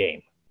this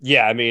game.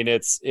 Yeah, I mean,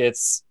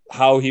 it's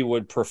how he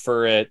would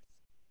prefer it.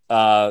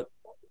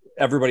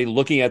 Everybody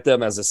looking at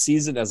them as a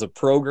season, as a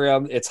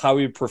program, it's how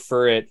he would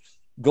prefer it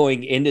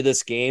going into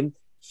this game.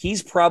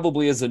 He's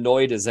probably as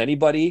annoyed as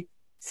anybody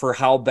for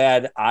how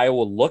bad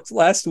Iowa looked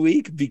last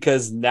week,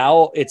 because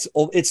now it's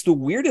the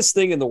weirdest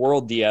thing in the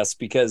world, DS,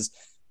 because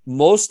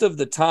most of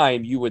the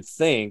time you would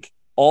think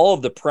all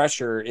of the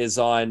pressure is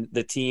on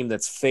the team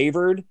that's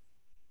favored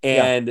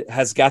and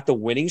has got the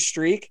winning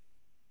streak.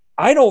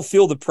 I don't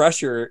feel the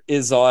pressure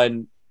is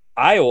on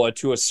Iowa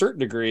to a certain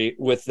degree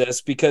with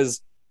this,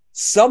 because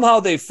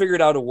somehow they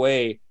figured out a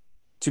way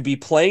to be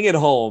playing at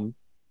home,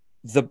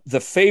 the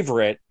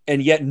favorite,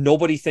 and yet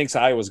nobody thinks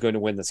Iowa's going to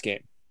win this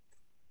game.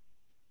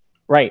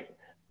 Right.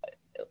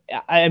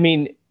 I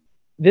mean,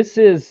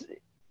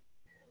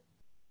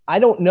 I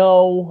don't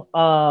know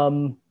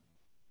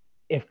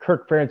if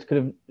Kirk Ferentz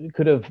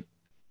could have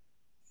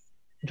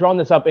drawn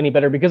this up any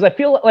better, because I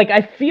feel like I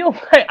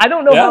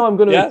don't know how I'm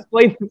going to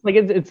explain this. Like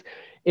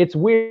it's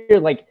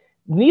weird. Like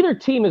neither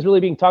team is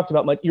really being talked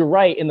about much. You're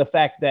right in the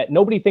fact that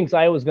nobody thinks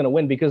Iowa's going to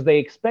win because they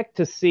expect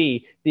to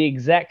see the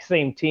exact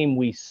same team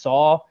we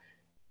saw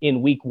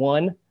in week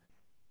 1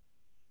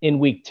 in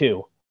week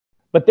 2.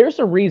 But there's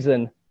a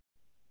reason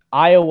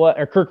Iowa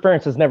or Kirk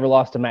Ferentz has never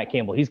lost to Matt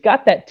Campbell. He's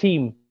got that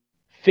team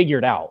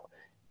figured out.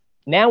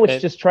 Now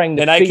it's just trying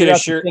to figure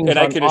out things. And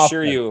I can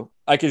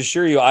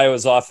assure you,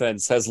 Iowa's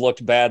offense has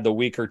looked bad the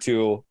week or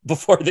two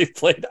before they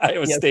played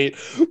Iowa State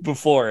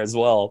before as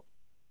well.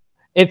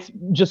 It's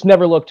just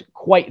never looked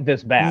quite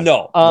this bad.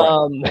 No.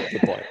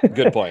 Right.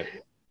 Good point.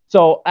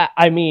 So,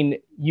 I mean,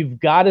 you've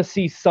got to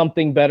see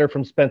something better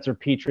from Spencer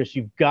Petras.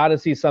 You've got to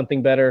see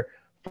something better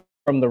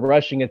from the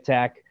rushing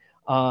attack.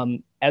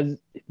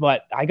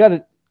 But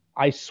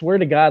I swear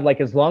to God,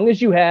 like as long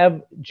as you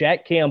have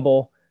Jack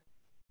Campbell,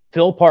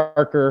 Phil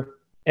Parker,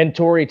 and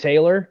Tory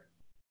Taylor,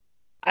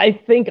 I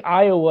think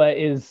Iowa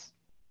is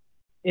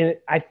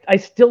I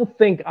still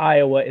think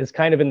Iowa is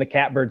kind of in the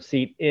catbird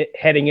seat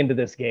heading into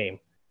this game.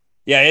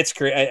 Yeah, it's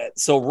great.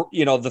 So,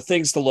 the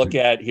things to look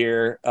at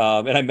here,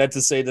 and I meant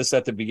to say this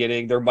at the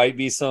beginning, there might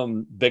be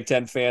some Big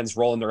Ten fans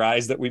rolling their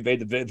eyes that we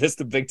made this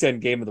the Big Ten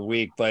game of the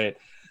week, but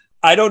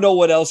I don't know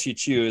what else you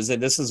choose,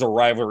 and this is a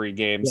rivalry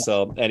game. Yeah.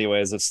 So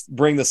anyways, let's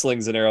bring the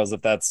slings and arrows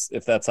if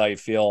that's how you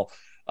feel.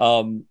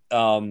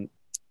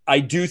 I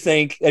do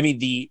think,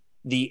 the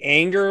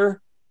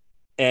anger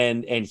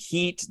and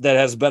heat that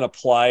has been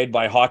applied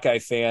by Hawkeye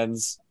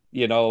fans,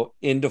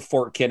 into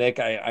Fort Kinnick,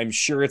 I'm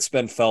sure it's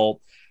been felt.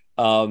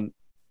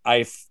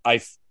 I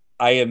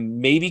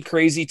am maybe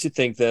crazy to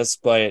think this,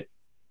 but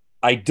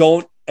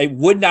it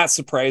would not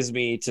surprise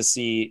me to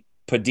see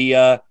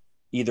Padilla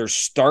either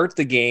start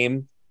the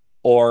game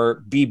or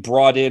be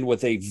brought in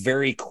with a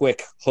very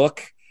quick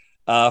hook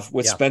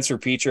with Spencer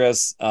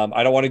Petras.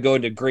 I don't want to go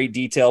into great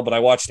detail, but I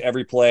watched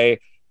every play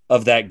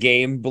of that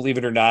game, believe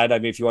it or not. I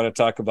mean, if you want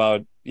to talk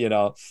about,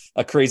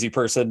 a crazy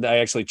person, I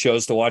actually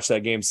chose to watch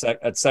that game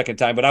a second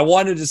time, but I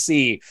wanted to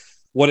see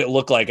what it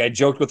looked like. I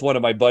joked with one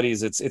of my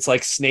buddies, it's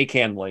like snake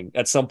handling.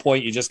 At some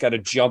point, you just got to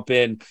jump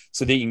in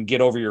so that you can get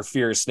over your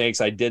fear of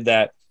snakes. I did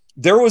that.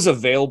 There was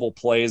available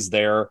plays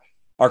there.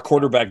 Our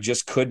quarterback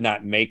just could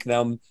not make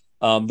them.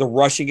 The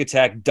rushing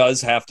attack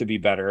does have to be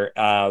better.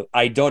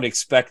 I don't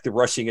expect the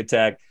rushing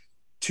attack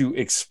to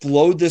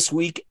explode this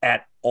week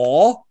at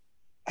all.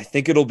 I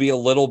think it'll be a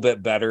little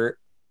bit better.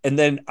 And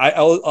then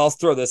I'll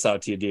throw this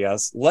out to you,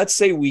 Diaz. Let's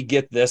say we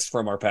get this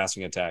from our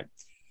passing attack.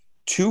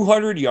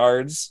 200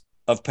 yards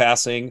of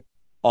passing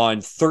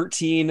on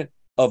 13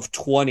 of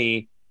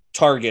 20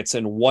 targets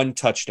and 1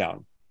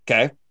 touchdown.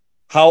 Okay.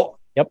 How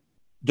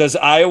does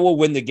Iowa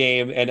win the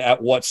game, and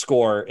at what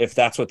score if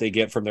that's what they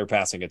get from their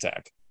passing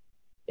attack?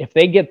 If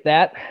they get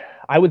that,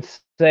 I would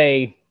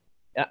say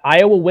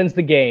Iowa wins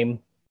the game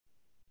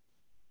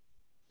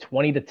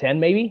 20-10,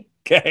 maybe.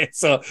 Okay.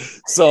 So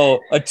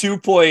a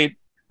 2-point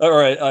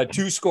or a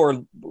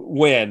 2-score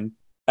win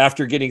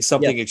after getting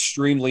something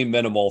extremely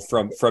minimal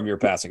from your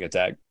passing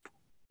attack.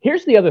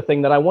 Here's the other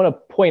thing that I want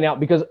to point out,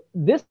 because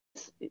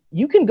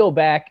you can go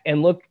back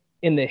and look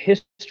in the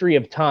history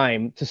of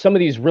time to some of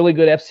these really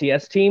good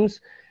FCS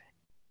teams.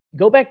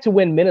 Go back to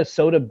when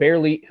Minnesota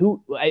barely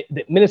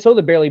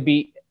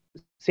beat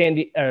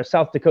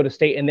South Dakota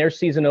State in their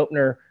season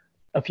opener.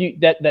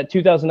 That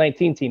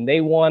 2019 team,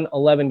 they won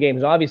 11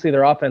 games. Obviously,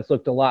 their offense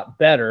looked a lot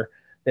better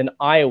than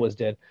Iowa's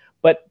did.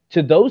 But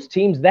to those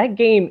teams, that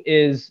game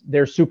is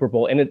their Super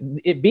Bowl.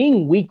 And it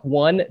being week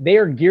 1, they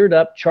are geared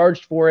up,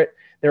 charged for it.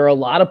 There are a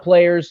lot of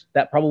players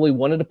that probably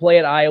wanted to play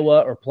at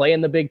Iowa or play in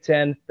the Big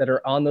Ten that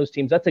are on those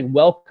teams. That's a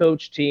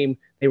well-coached team.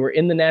 They were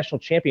in the national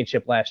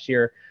championship last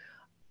year.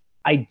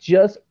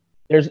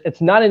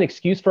 It's not an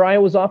excuse for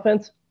Iowa's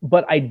offense,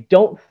 but I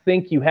don't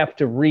think you have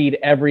to read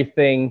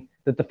everything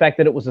that the fact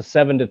that it was a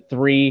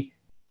 7-3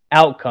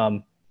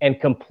 outcome and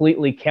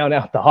completely count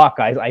out the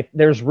Hawkeyes.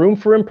 There's room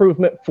for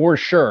improvement for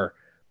sure.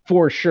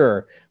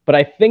 But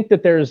I think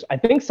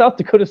South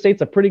Dakota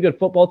State's a pretty good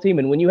football team.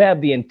 And when you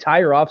have the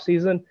entire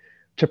offseason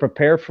to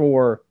prepare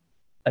for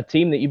a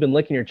team that you've been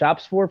licking your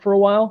chops for a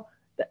while,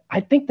 I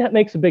think that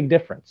makes a big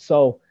difference.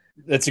 So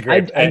that's a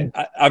great,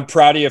 I'm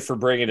proud of you for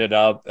bringing it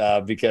up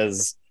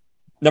because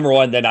number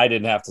one, then I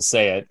didn't have to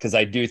say it because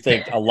I do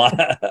think a lot.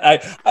 I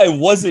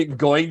wasn't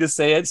going to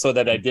say it so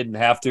that I didn't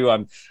have to.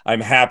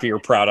 I'm happy or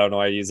proud. I don't know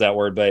why I use that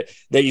word, but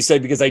that you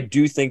said, because I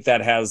do think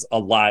that has a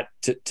lot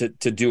to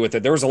do with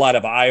it. There was a lot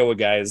of Iowa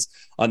guys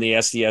on the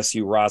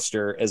SDSU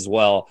roster as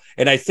well.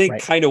 And I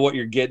think kind of what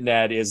you're getting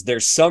at is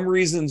there's some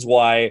reasons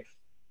why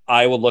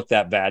Iowa looked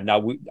that bad.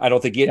 Now, I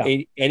don't think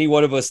any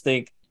one of us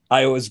think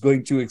Iowa is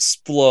going to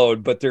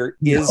explode, but there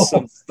is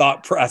some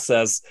thought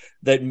process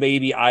that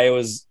maybe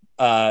Iowa's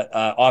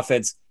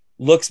offense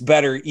looks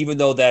better, even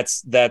though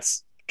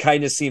that's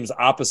kind of seems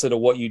opposite of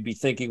what you'd be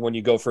thinking when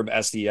you go from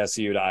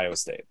SDSU to Iowa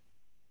State.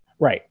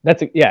 Right.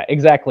 That's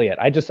exactly it.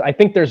 I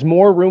think there's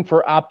more room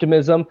for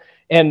optimism.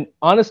 And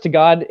honest to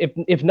God,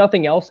 if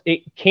nothing else,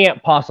 it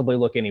can't possibly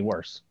look any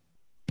worse.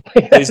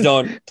 Please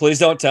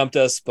don't tempt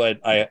us, but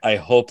I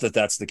hope that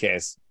that's the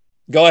case.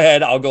 Go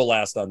ahead. I'll go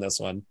last on this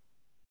one.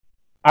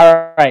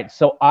 All right.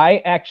 So I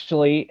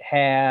actually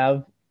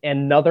have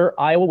another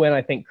Iowa win.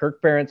 I think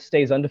Kirk Ferentz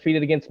stays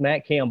undefeated against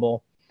Matt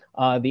Campbell.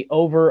 The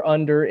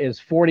over-under is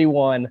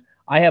 41.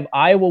 I have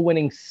Iowa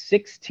winning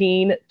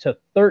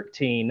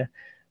 16-13.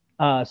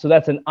 So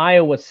that's an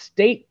Iowa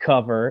State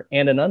cover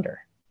and an under.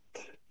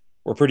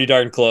 We're pretty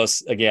darn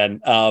close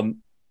again.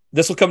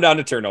 This will come down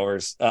to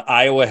turnovers.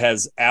 Iowa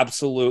has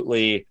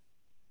absolutely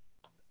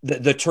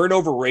the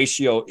turnover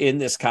ratio in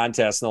this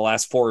contest in the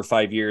last 4 or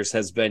 5 years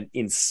has been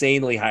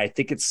insanely high. I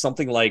think it's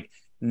something like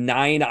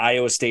 9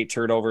 Iowa State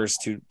turnovers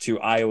to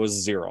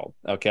Iowa's 0.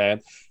 Okay.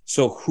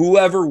 So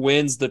whoever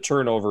wins the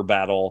turnover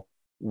battle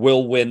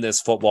will win this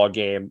football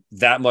game.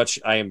 That much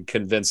I am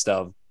convinced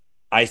of.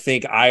 I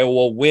think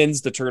Iowa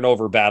wins the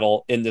turnover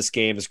battle in this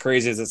game. As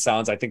crazy as it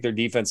sounds, I think their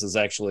defense is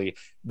actually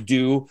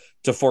due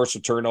to force a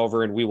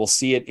turnover, and we will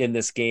see it in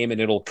this game, and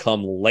it'll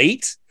come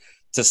late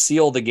to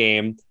seal the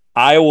game.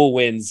 Iowa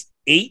wins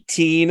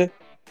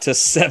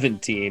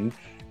 18-17,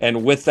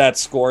 and with that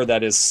score,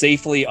 that is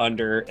safely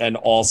under and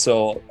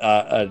also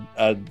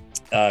a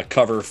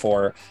cover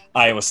for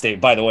Iowa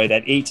State. By the way,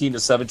 that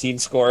 18-17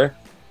 score,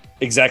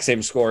 exact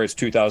same score as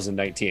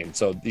 2019.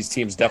 So these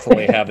teams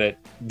definitely have it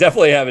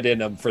in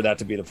them for that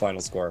to be the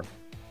final score.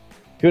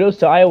 Kudos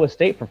to Iowa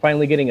State for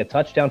finally getting a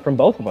touchdown from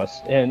both of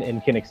us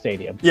in Kinnick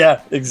Stadium.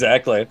 Yeah,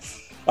 exactly.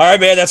 All right,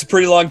 man, that's a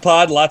pretty long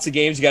pod. Lots of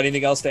games. You got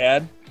anything else to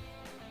add?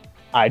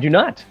 I do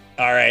not.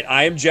 All right,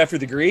 I am Jeffrey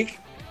the Greek.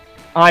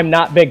 I'm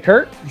not Big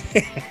Kurt.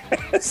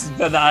 This has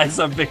been the Eyes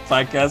on Big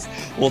podcast.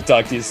 We'll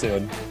talk to you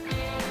soon.